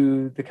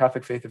to the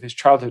Catholic faith of his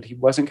childhood. He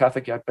wasn't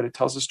Catholic yet, but it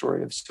tells the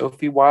story of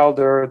Sophie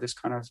Wilder, this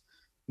kind of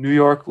New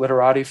York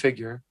literati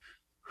figure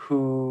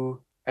who,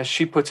 as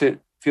she puts it,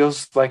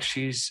 feels like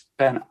she's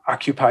been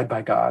occupied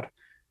by God.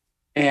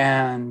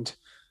 And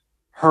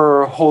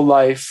her whole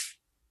life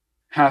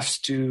has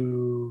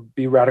to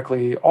be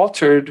radically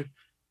altered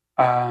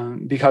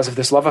because of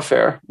this love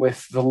affair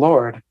with the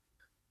Lord.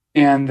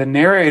 And the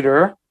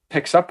narrator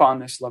picks up on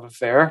this love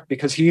affair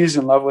because he's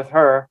in love with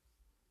her.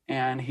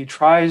 And he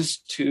tries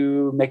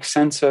to make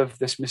sense of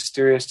this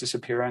mysterious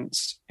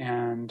disappearance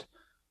and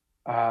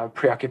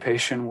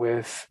preoccupation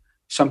with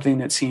something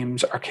that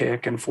seems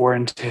archaic and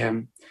foreign to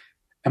him.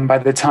 And by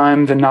the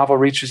time the novel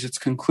reaches its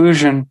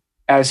conclusion,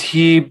 as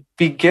he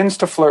begins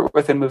to flirt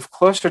with and move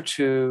closer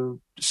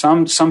to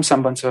some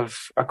semblance of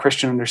a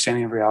Christian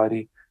understanding of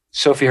reality,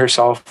 Sophie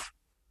herself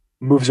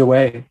moves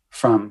away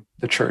from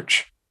the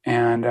church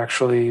and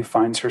actually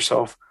finds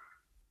herself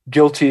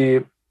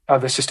guilty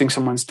of assisting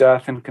someone's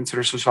death and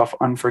considers herself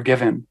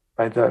unforgiven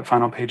by the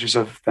final pages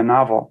of the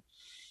novel.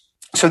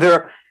 So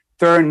there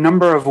are a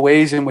number of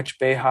ways in which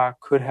Beha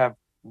could have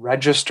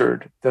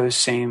registered those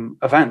same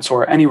events,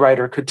 or any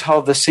writer could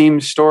tell the same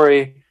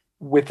story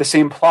with the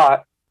same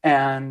plot,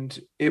 and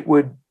it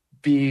would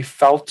be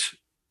felt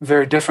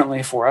very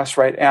differently for us,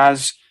 right?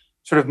 As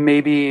sort of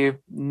maybe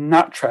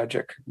not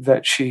tragic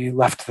that she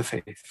left the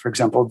faith. For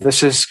example,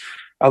 this is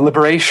a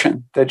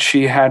liberation, that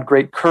she had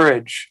great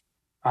courage.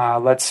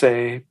 Let's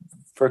say,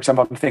 for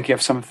example, I'm thinking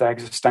of some of the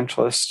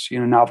existentialist,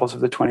 novels of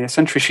the 20th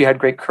century. She had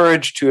great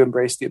courage to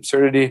embrace the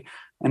absurdity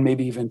and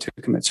maybe even to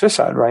commit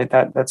suicide, right?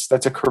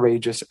 That's a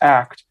courageous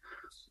act.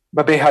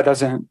 But Beha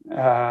doesn't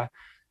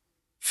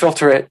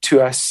filter it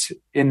to us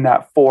in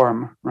that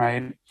form,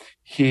 right?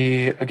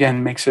 He,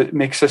 again, makes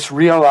us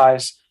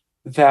realize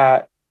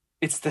that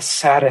it's the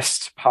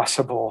saddest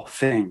possible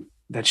thing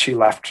that she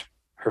left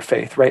her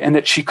faith, right? And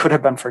that she could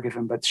have been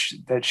forgiven, but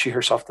that she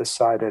herself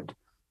decided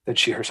that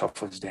she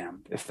herself was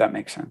damned, if that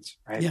makes sense,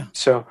 right? Yeah.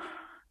 So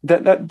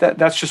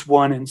that's just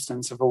one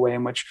instance of a way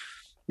in which,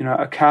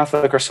 a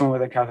Catholic or someone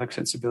with a Catholic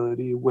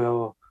sensibility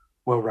will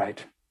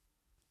write.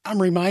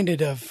 I'm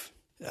reminded of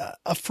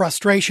a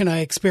frustration I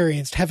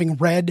experienced having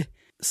read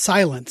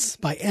Silence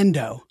by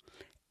Endo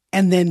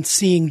and then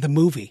seeing the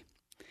movie.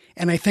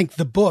 And I think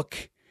the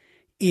book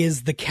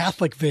is the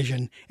Catholic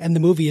vision and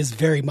the movie is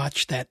very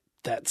much that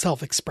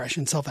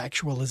self-expression,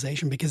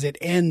 self-actualization, because it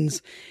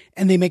ends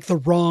and they make the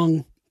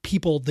wrong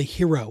people the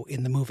hero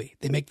in the movie.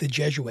 They make the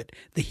Jesuit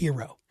the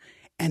hero.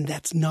 And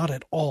that's not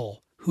at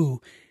all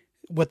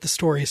what the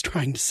story is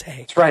trying to say.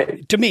 That's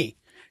right. To me.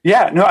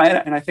 Yeah, no,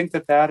 and I think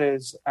that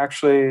is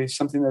actually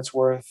something that's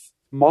worth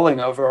mulling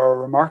over or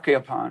remarking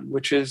upon,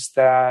 which is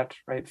that,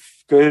 right,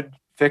 good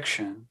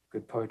fiction,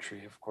 good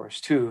poetry, of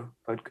course, too,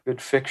 but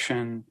good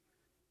fiction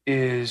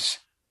is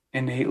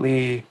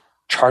innately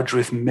charged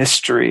with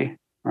mystery,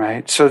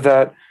 right? So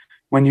that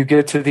when you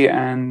get to the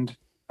end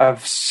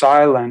of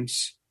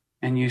Silence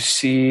and you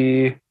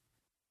see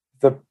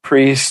the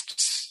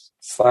priest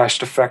 /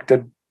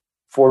 defected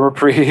former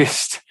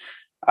priest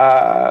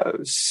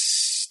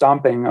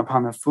stomping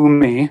upon the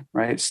fumi,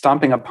 right?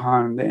 Stomping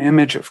upon the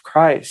image of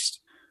Christ.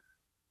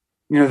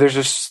 There's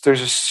a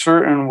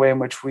certain way in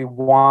which we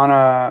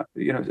wanna,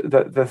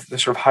 the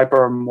sort of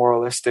hyper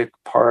moralistic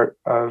part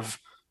of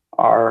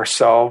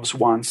ourselves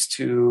wants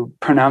to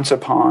pronounce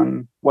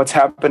upon what's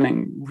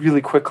happening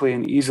really quickly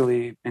and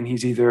easily, and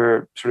he's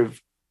either sort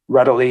of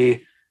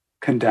readily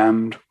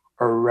condemned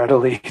or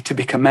readily to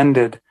be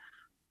commended.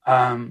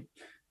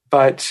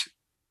 But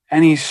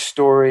any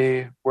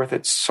story worth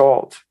its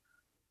salt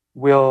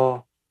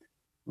will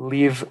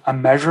leave a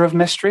measure of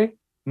mystery,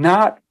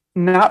 not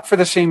for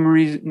the same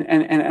reason.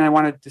 And I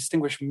want to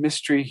distinguish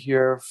mystery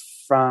here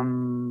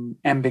from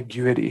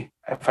ambiguity,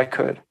 if I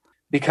could,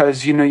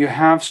 because, you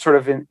have sort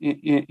of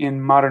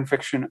in modern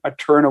fiction, a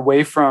turn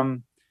away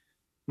from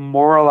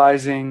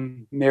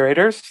moralizing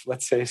narrators,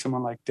 let's say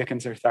someone like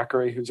Dickens or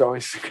Thackeray, who's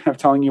always kind of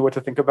telling you what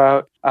to think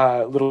about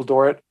Little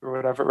Dorrit or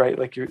whatever, right?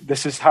 Like,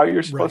 this is how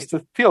you're supposed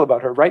to feel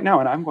about her right now,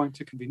 and I'm going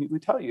to conveniently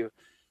tell you.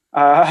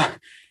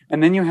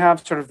 And then you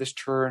have sort of this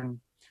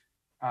turn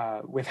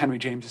with Henry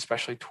James,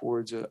 especially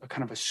towards a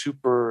kind of a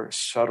super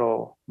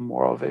subtle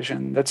moral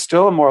vision. That's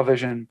still a moral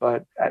vision,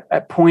 but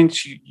at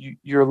points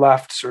you're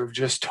left sort of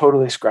just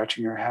totally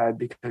scratching your head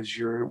because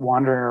you're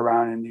wandering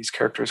around in these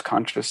characters'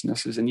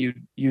 consciousnesses, and you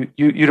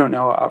don't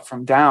know up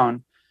from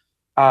down.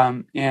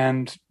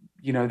 And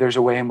there's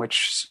a way in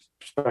which,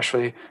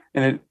 especially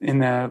in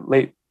the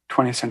late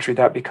 20th century,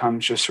 that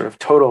becomes just sort of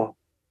total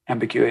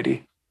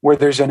ambiguity, where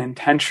there's an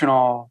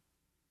intentional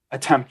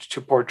attempt to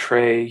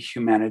portray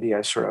humanity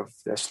as sort of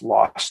this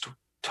lost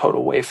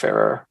total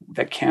wayfarer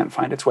that can't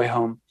find its way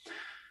home.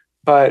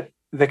 But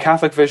the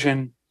Catholic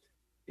vision,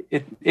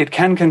 it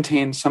can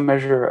contain some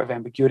measure of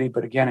ambiguity,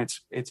 but again,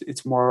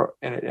 it's more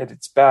at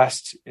its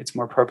best, it's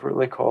more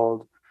appropriately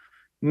called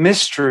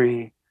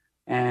mystery.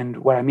 And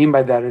what I mean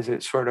by that is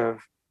it's sort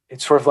of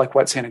like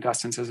what St.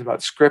 Augustine says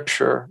about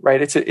Scripture,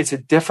 right? It's a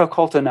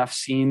difficult enough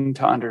scene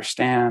to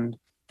understand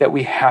that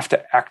we have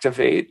to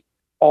activate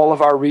all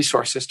of our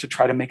resources to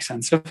try to make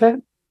sense of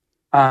it.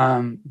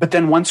 But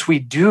then once we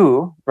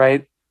do,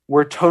 right,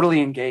 we're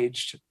totally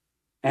engaged,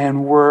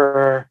 and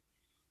we're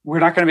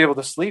not going to be able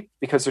to sleep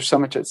because there's so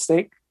much at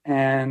stake.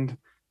 And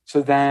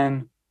so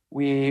then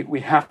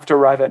we have to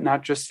arrive at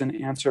not just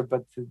an answer,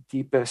 but the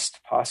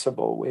deepest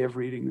possible way of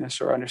reading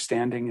this or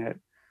understanding it.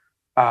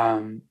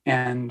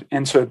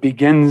 And so it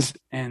begins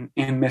in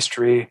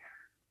mystery,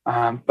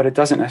 but it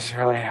doesn't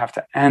necessarily have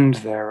to end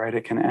there, right?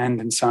 It can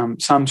end in some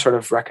sort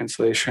of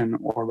reconciliation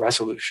or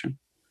resolution.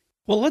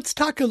 Well, let's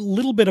talk a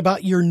little bit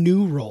about your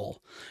new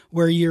role,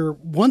 where you're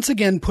once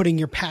again putting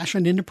your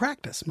passion into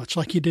practice, much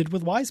like you did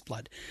with Wise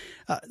Blood.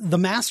 The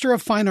Master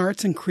of Fine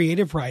Arts in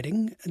Creative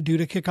Writing, due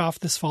to kick off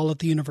this fall at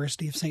the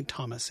University of St.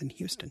 Thomas in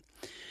Houston.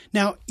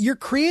 Now, you're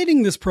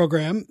creating this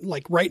program,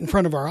 like right in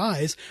front of our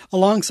eyes,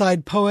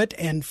 alongside poet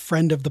and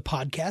friend of the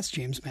podcast,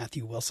 James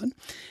Matthew Wilson.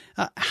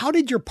 How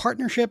did your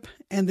partnership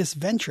and this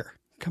venture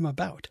come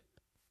about?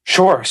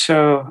 Sure.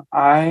 So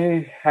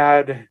I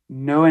had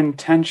no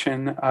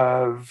intention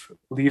of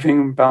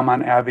leaving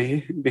Belmont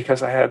Abbey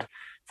because I had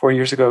 4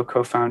 years ago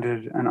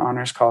co-founded an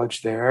honors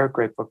college there,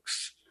 Great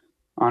Books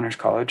Honors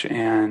College,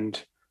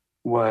 and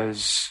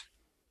was,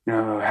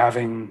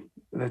 having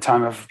the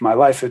time of my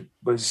life. It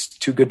was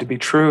too good to be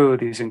true,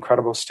 these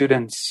incredible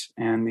students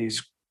and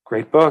these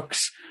great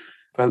books.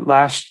 But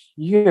last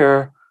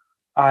year,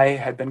 I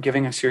had been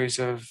giving a series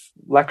of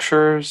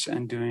lectures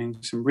and doing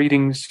some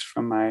readings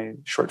from my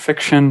short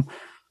fiction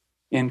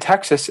in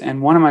Texas.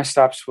 And one of my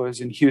stops was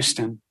in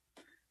Houston.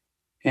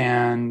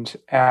 And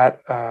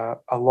at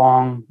a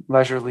long,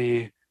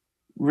 leisurely,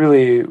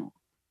 really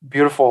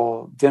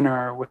beautiful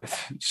dinner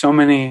with so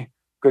many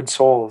good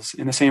souls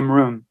in the same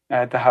room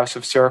at the house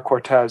of Sarah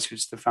Cortez,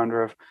 who's the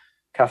founder of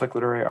Catholic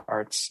Literary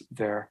Arts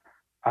there.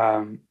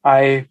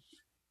 I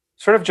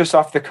sort of just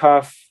off the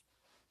cuff,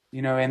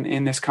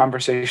 in this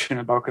conversation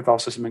about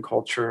Catholicism and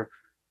culture,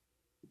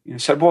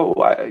 said, well,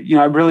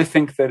 I really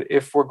think that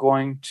if we're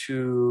going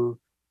to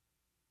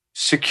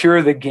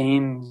secure the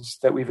gains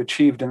that we've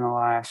achieved in the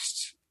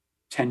last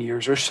 10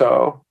 years or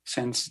so,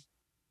 since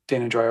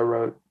Dana Gioia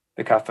wrote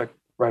The Catholic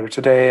Writer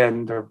Today,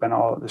 and there have been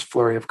all this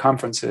flurry of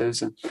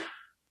conferences, and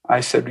I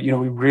said, we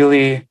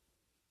really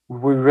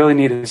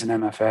need is an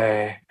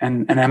MFA,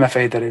 and an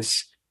MFA that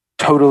is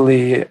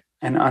totally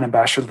and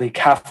unabashedly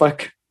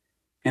Catholic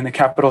in the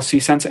capital C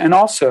sense, and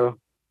also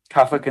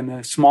Catholic in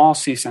the small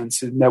C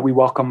sense, in that we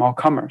welcome all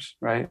comers,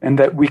 right? And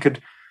that we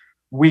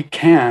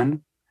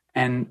can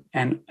and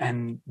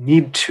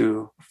need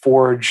to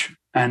forge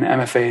an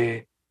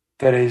MFA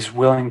that is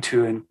willing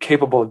to and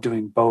capable of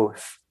doing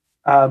both.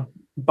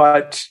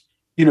 But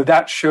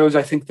that shows,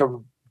 I think,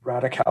 the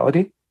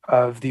radicality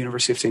of the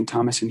University of St.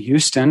 Thomas in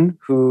Houston,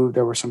 who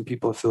there were some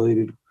people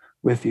affiliated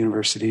with the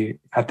university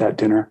at that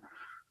dinner.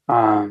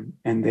 And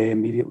they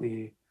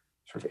immediately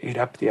sort of ate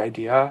up the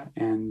idea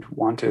and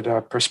wanted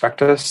a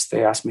prospectus.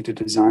 They asked me to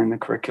design the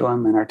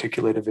curriculum and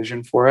articulate a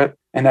vision for it.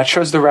 And that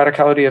shows the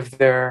radicality of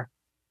their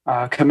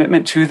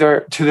commitment to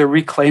the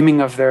reclaiming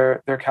of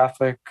their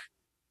Catholic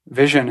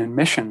vision and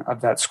mission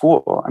of that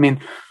school. I mean,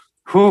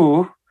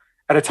 who,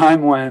 at a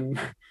time when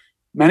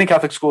many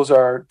Catholic schools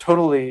are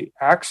totally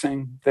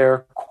axing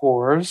their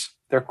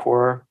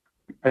core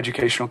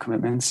educational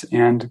commitments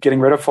and getting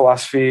rid of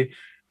philosophy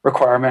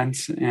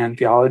requirements and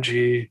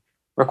theology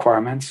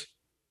requirements,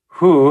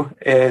 who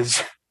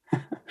is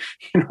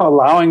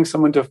allowing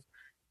someone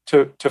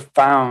to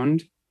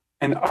found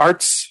an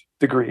arts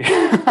degree,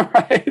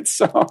 right?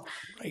 So,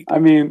 right. I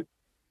mean,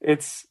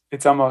 it's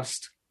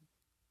almost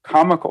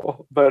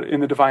comical, but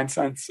in the divine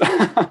sense.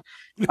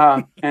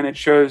 And it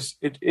shows,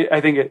 I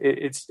think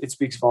it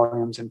speaks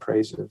volumes in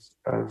praise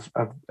of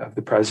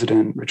the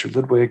president, Richard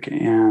Ludwig,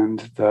 and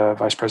the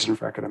vice president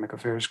for academic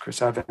affairs,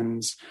 Chris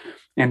Evans,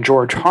 and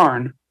George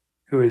Harn,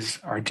 who is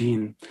our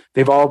dean.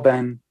 They've all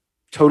been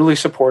totally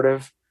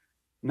supportive,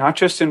 not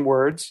just in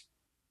words,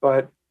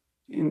 but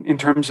in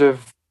terms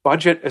of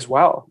budget as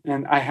well.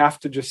 And I have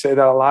to just say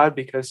that aloud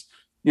because,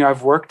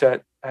 I've worked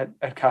at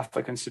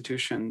Catholic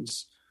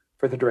institutions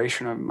for the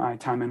duration of my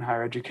time in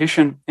higher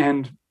education.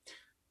 And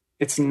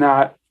it's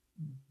not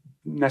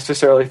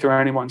necessarily through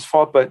anyone's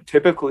fault, but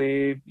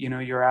typically,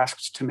 you're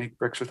asked to make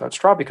bricks without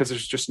straw because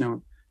there's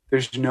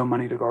no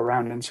money to go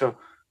around. And so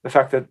the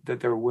fact that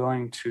they're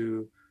willing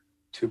to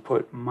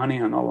put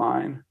money on the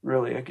line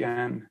really,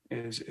 again,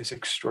 is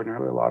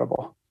extraordinarily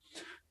laudable.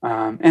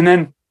 And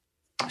then,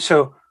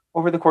 so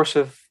over the course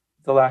of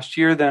the last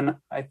year, then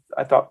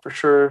I thought for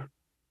sure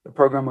the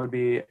program would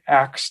be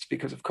axed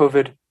because of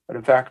COVID. But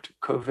in fact,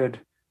 COVID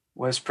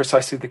was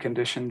precisely the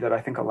condition that I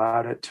think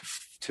allowed it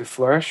to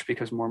flourish,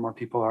 because more and more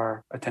people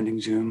are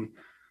attending Zoom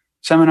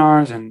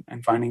seminars and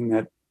finding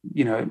that,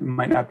 it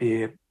might not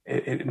be,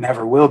 it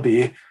never will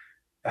be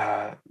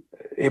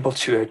able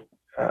to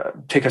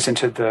take us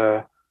into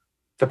the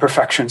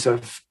perfections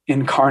of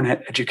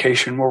incarnate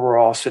education where we're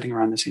all sitting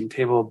around the same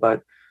table,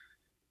 but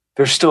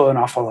there's still an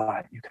awful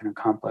lot you can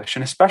accomplish.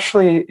 And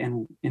especially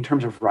in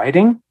terms of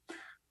writing,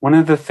 one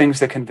of the things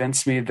that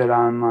convinced me that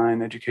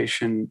online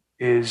education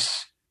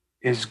is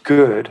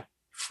good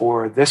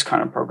for this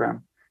kind of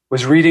program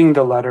was reading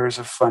the letters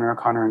of Flannery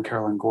O'Connor and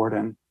Carolyn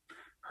Gordon,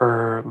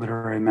 her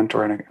literary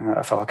mentor and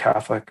a fellow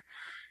Catholic.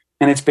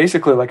 And it's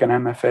basically like an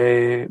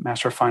MFA,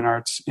 Master of Fine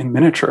Arts in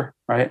miniature,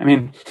 right? I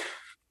mean,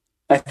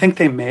 I think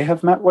they may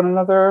have met one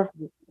another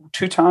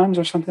 2 times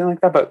or something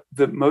like that, but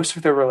most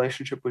of their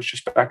relationship was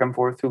just back and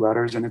forth through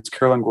letters. And it's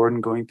Carolyn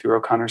Gordon going through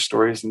O'Connor's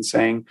stories and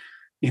saying,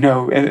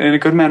 and a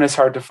good man is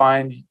hard to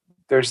find.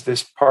 There's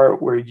this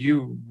part where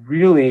you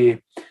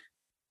really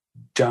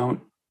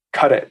don't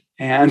cut it.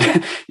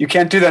 And you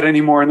can't do that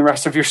anymore in the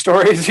rest of your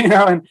stories,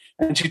 and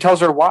she tells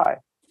her why.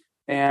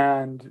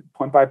 And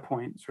point by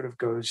point sort of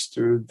goes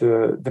through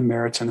the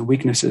merits and the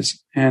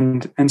weaknesses.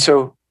 And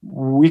so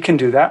we can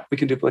do that. We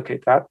can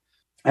duplicate that.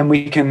 And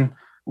we can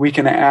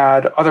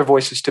add other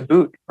voices to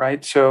boot,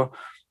 right? So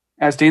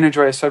as Dana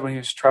Joy said, when he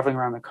was traveling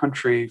around the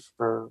country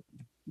for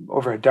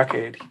over a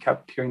decade, he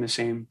kept hearing the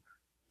same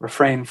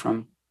refrain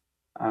from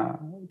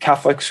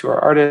Catholics who are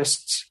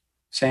artists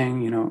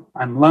saying,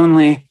 I'm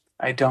lonely.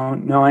 I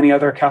don't know any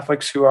other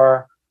Catholics who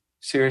are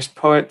serious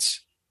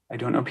poets. I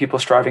don't know people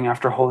striving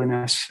after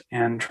holiness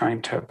and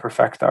trying to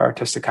perfect the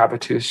artistic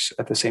habitus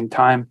at the same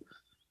time.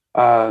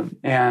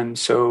 And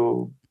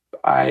so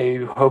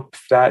I hope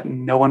that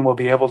no one will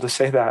be able to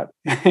say that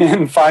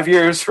in 5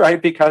 years,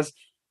 right? Because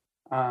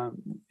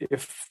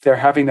if they're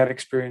having that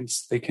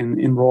experience, they can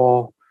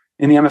enroll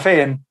in the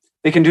MFA, and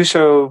they can do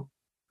so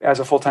as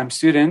a full-time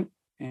student.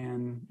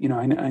 And,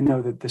 I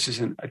know that this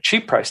isn't a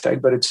cheap price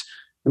tag, but it's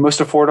the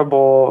most affordable,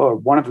 or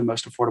one of the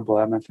most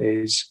affordable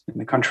MFAs in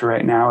the country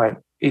right now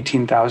at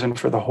 $18,000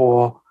 for the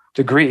whole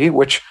degree,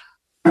 which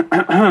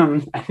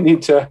I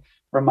need to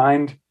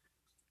remind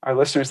our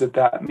listeners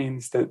that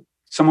means that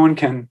someone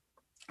can,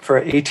 for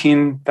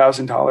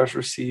 $18,000,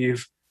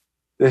 receive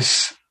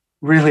this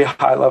really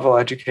high-level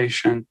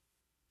education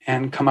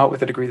and come out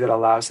with a degree that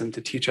allows them to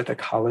teach at the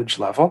college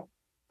level.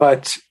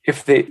 But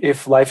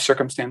if life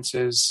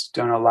circumstances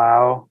don't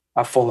allow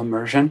a full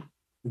immersion,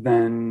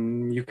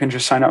 then you can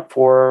just sign up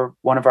for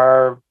one of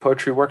our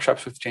poetry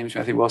workshops with James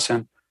Matthew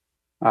Wilson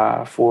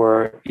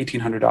for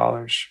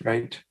 $1,800,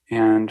 right?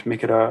 And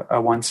make it a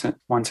once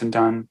and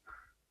done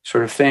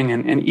sort of thing.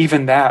 And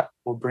even that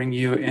will bring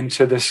you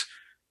into this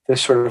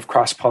sort of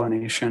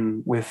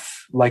cross-pollination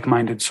with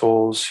like-minded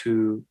souls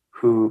who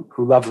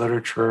love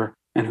literature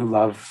and who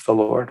love the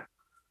Lord.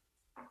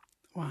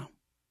 Wow.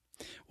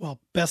 Well,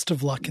 best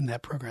of luck in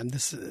that program.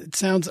 It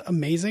sounds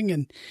amazing.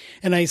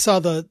 And I saw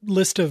the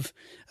list of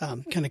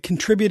kind of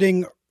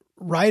contributing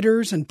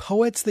writers and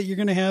poets that you're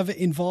going to have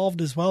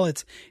involved as well.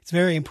 It's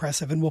very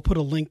impressive. And we'll put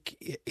a link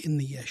in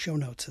the show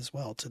notes as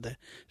well to the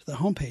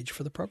homepage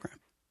for the program.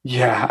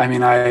 Yeah. I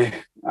mean, I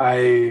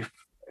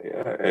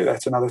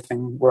that's another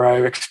thing where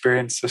I've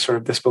experienced this sort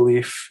of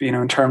disbelief,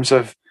 in terms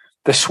of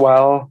the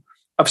swell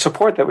of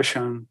support that was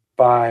shown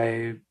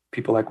by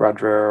people like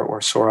Roger or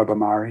Sohrab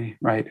Ahmari,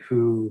 right,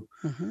 who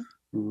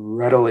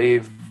readily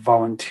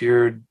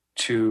volunteered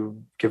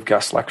to give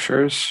guest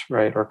lectures,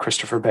 right, or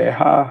Christopher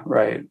Beha,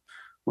 right,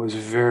 was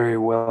very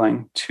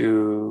willing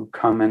to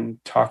come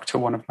and talk to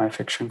one of my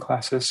fiction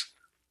classes.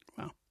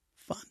 Wow,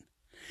 fun.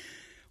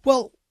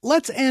 Well,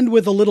 let's end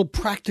with a little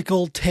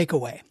practical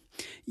takeaway.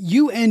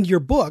 You end your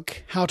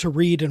book, How to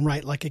Read and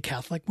Write Like a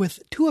Catholic,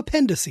 with 2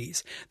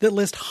 appendices that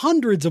list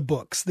hundreds of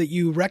books that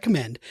you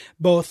recommend,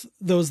 both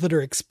those that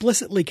are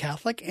explicitly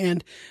Catholic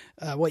and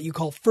what you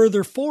call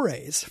further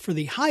forays for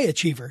the high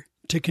achiever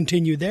to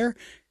continue their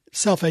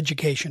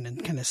self-education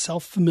and kind of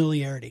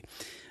self-familiarity.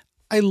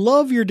 I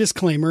love your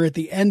disclaimer at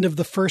the end of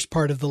the first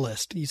part of the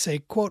list. You say,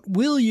 quote,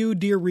 "Will you,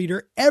 dear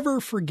reader,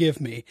 ever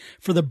forgive me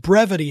for the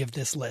brevity of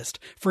this list,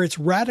 for its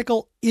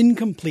radical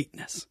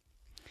incompleteness?"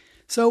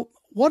 So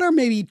what are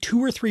maybe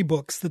 2 or 3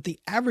 books that the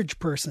average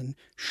person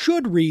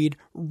should read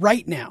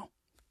right now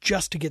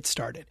just to get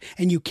started?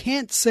 And you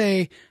can't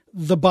say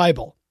the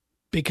Bible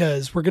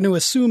because we're going to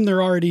assume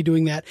they're already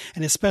doing that,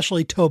 and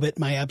especially Tobit,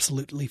 my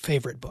absolutely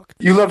favorite book.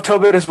 You love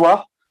Tobit as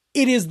well?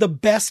 It is the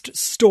best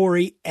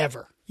story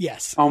ever.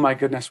 Yes. Oh my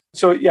goodness.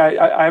 So yeah,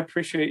 I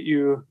appreciate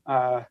you,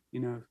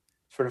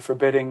 sort of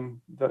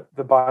forbidding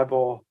the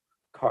Bible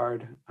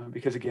card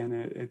because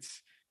again,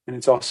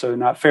 it's also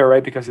not fair,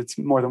 right? Because it's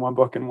more than one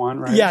book in one,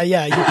 right?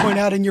 Yeah. You point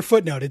out in your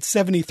footnote, it's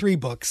 73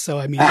 books. So,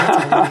 I mean,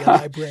 that's already a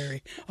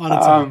library on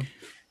its own.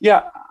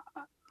 Yeah,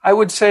 I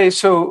would say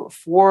so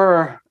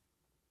for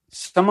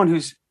someone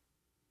who's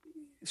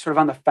sort of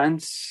on the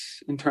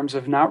fence in terms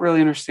of not really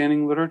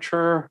understanding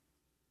literature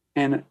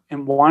and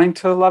wanting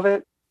to love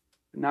it,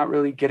 not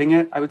really getting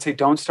it, I would say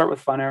don't start with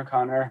Flannery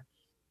O'Connor.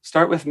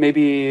 Start with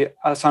maybe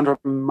Alessandro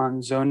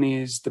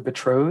Manzoni's The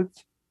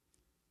Betrothed,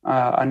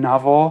 a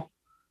novel,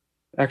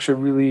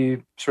 actually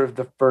really sort of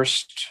the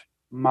first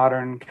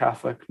modern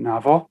Catholic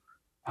novel.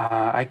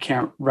 I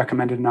can't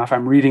recommend it enough.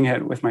 I'm reading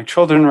it with my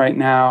children right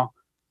now.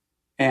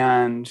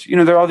 And,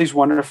 there are all these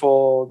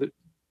wonderful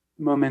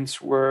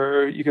moments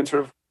where you can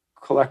sort of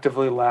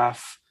collectively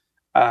laugh,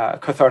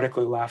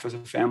 cathartically laugh as a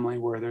family,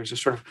 where there's a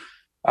sort of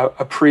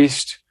a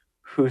priest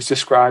who's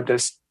described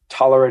as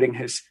tolerating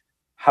his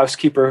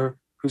housekeeper,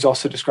 who's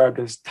also described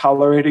as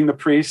tolerating the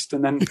priest.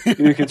 And then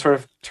you can sort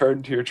of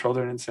turn to your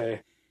children and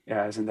say,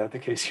 yeah, isn't that the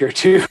case here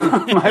too,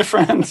 my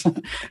friends?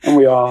 And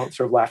we all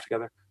sort of laugh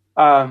together.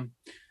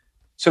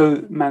 So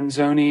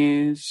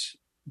Manzoni's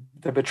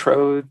The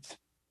Betrothed,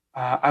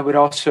 I would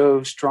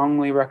also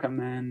strongly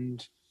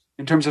recommend,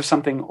 in terms of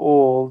something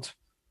older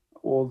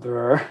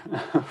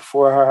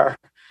for our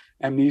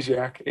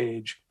amnesiac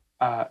age,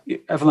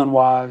 Evelyn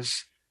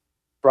Waugh's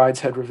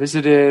Brideshead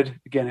Revisited.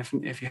 Again,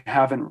 if you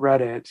haven't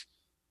read it.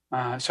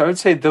 So I would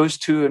say those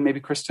two, and maybe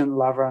Kristin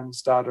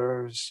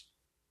Lavransdottir's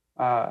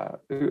by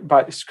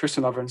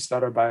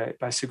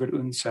Sigrid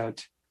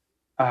Undset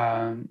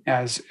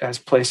as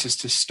places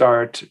to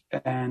start.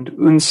 And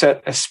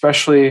Undset,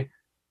 especially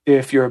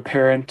if you're a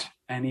parent,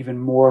 and even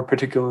more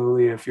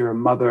particularly if you're a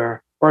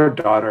mother or a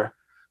daughter,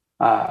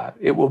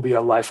 it will be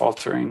a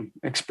life-altering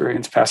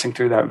experience passing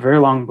through that very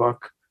long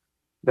book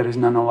that is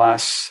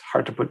nonetheless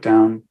hard to put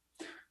down.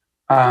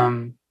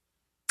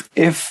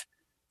 If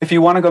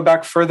you want to go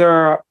back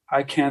further,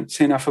 I can't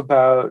say enough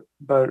about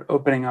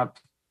opening up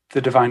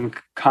the Divine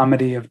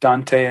Comedy of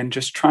Dante and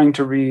just trying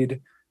to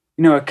read,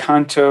 a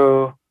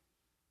canto,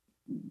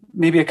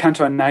 maybe a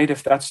canto a night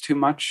if that's too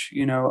much,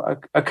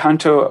 a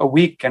canto a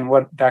week. And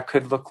what that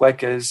could look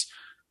like is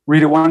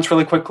read it once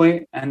really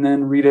quickly and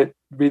then read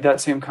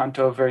that same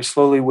canto very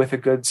slowly with a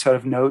good set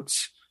of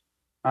notes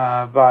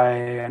by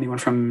anyone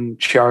from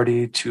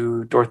Ciardi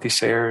to Dorothy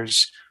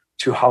Sayers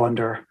to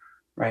Hollander,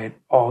 right?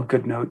 All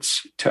good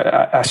notes,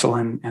 to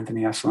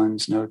Anthony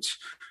Esselin's notes.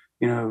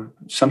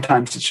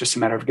 Sometimes it's just a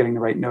matter of getting the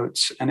right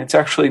notes, and it's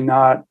actually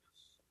not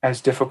as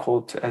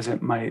difficult as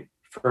it might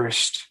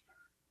first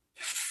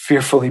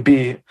fearfully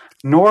be,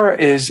 nor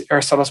is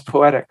Aristotle's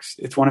Poetics.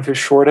 It's one of his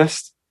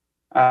shortest.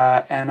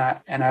 And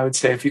I would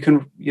say if you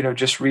can,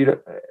 just read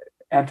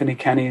Anthony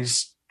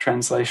Kenny's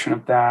translation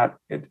of that,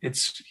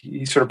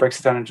 he sort of breaks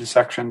it down into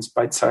sections,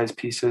 bite-sized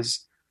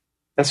pieces.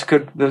 That's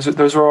good.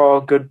 Those are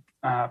all good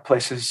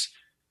places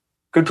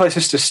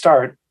to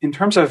start. In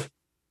terms of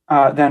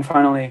then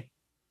finally,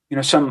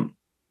 some,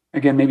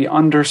 again, maybe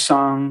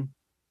undersung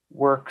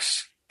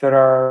works that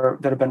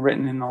have been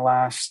written in the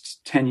last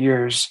 10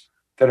 years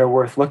that are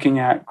worth looking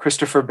at.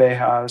 Christopher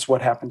Beha's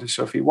What Happened to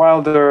Sophie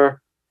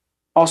Wilder.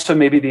 Also,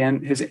 maybe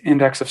his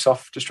Index of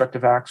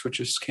Self-Destructive Acts, which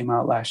just came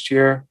out last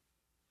year.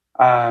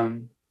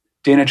 Dana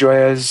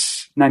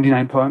Gioia's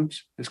 99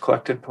 Poems, his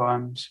collected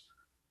poems.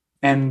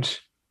 And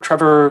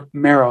Trevor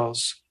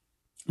Merrill's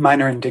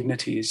Minor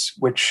Indignities,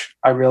 which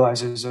I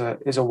realize is a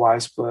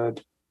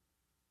Wiseblood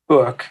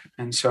book.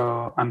 And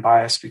so I'm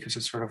biased because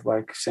it's sort of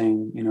like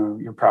saying,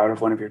 you're proud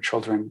of one of your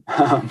children.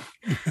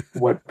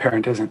 What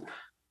parent isn't?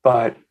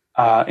 But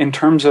in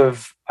terms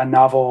of a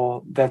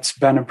novel that's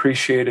been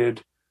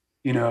appreciated,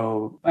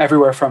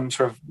 everywhere from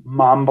sort of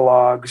mom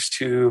blogs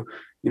to,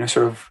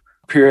 sort of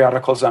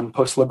periodicals on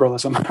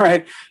post-liberalism,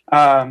 right?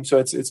 So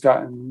it's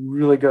gotten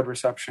really good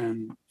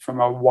reception from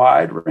a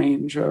wide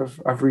range of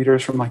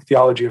readers, from like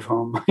Theology of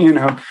Home,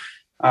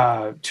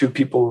 to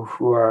people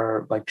who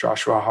are like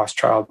Joshua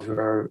Hochschild,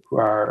 who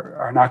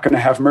are not going to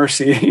have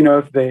mercy,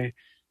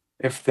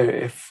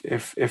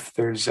 if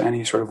there's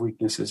any sort of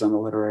weaknesses on the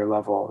literary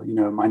level.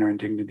 Minor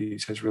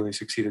Indignities has really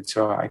succeeded,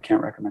 so I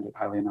can't recommend it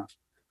highly enough.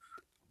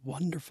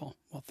 Wonderful.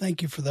 Well,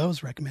 thank you for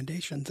those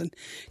recommendations, and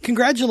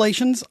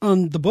congratulations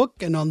on the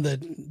book and on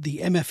the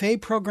MFA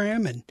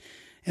program and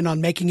on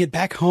making it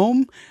back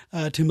home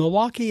to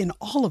Milwaukee and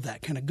all of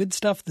that kind of good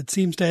stuff that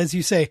seems to, as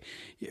you say,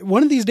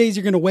 one of these days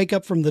you're going to wake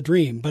up from the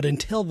dream, but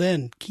until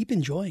then, keep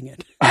enjoying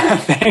it.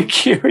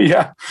 Thank you.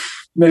 Yeah.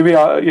 Maybe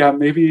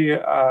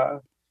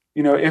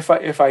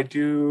if I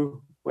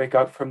do wake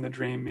up from the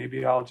dream,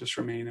 maybe I'll just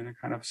remain in a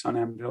kind of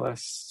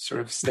somnambulous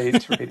sort of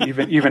state,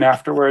 right? even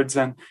afterwards.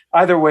 And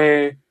either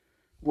way,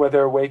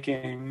 whether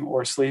waking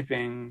or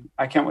sleeping,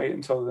 I can't wait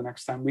until the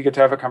next time we get to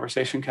have a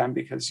conversation, Ken,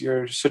 because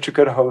you're such a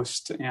good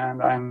host,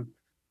 and I'm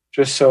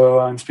just so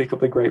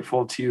unspeakably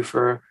grateful to you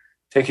for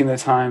taking the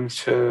time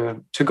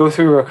to go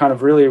through a kind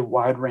of really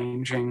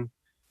wide-ranging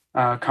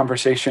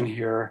conversation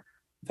here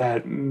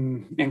that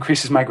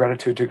increases my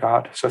gratitude to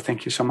God. So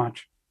thank you so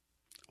much.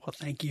 Well,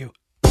 thank you.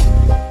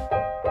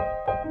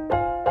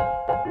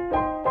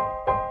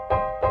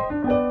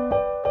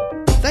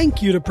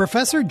 Thank you to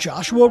Professor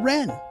Joshua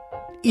Wren.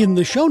 In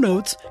the show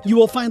notes, you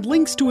will find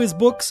links to his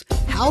books,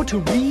 How to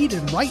Read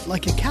and Write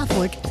Like a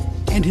Catholic,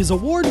 and his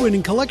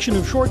award-winning collection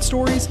of short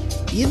stories,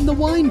 In the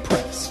Wine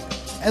Press,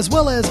 as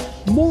well as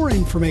more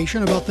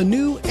information about the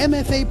new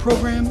MFA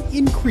program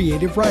in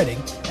creative writing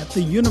at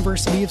the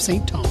University of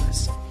St.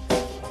 Thomas.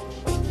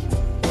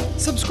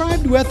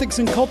 Subscribe to Ethics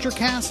and Culture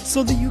Cast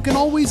so that you can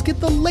always get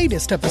the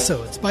latest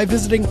episodes by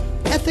visiting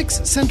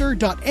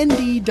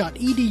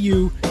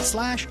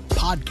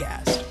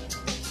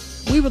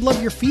ethicscenter.nd.edu/podcast. We would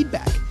love your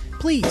feedback.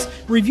 Please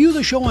review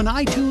the show on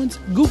iTunes,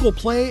 Google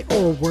Play,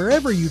 or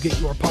wherever you get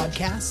your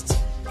podcasts,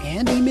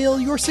 and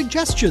email your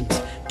suggestions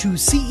to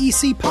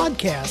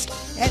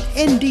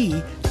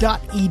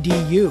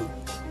cecpodcast@nd.edu.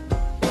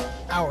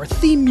 Our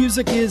theme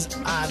music is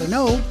I Don't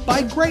Know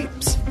by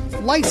Grapes,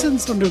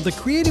 licensed under the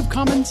Creative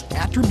Commons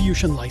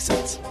Attribution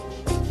License.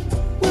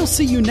 We'll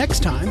see you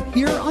next time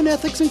here on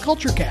Ethics and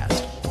Culture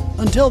Cast.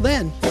 Until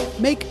then,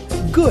 make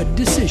good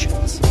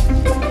decisions.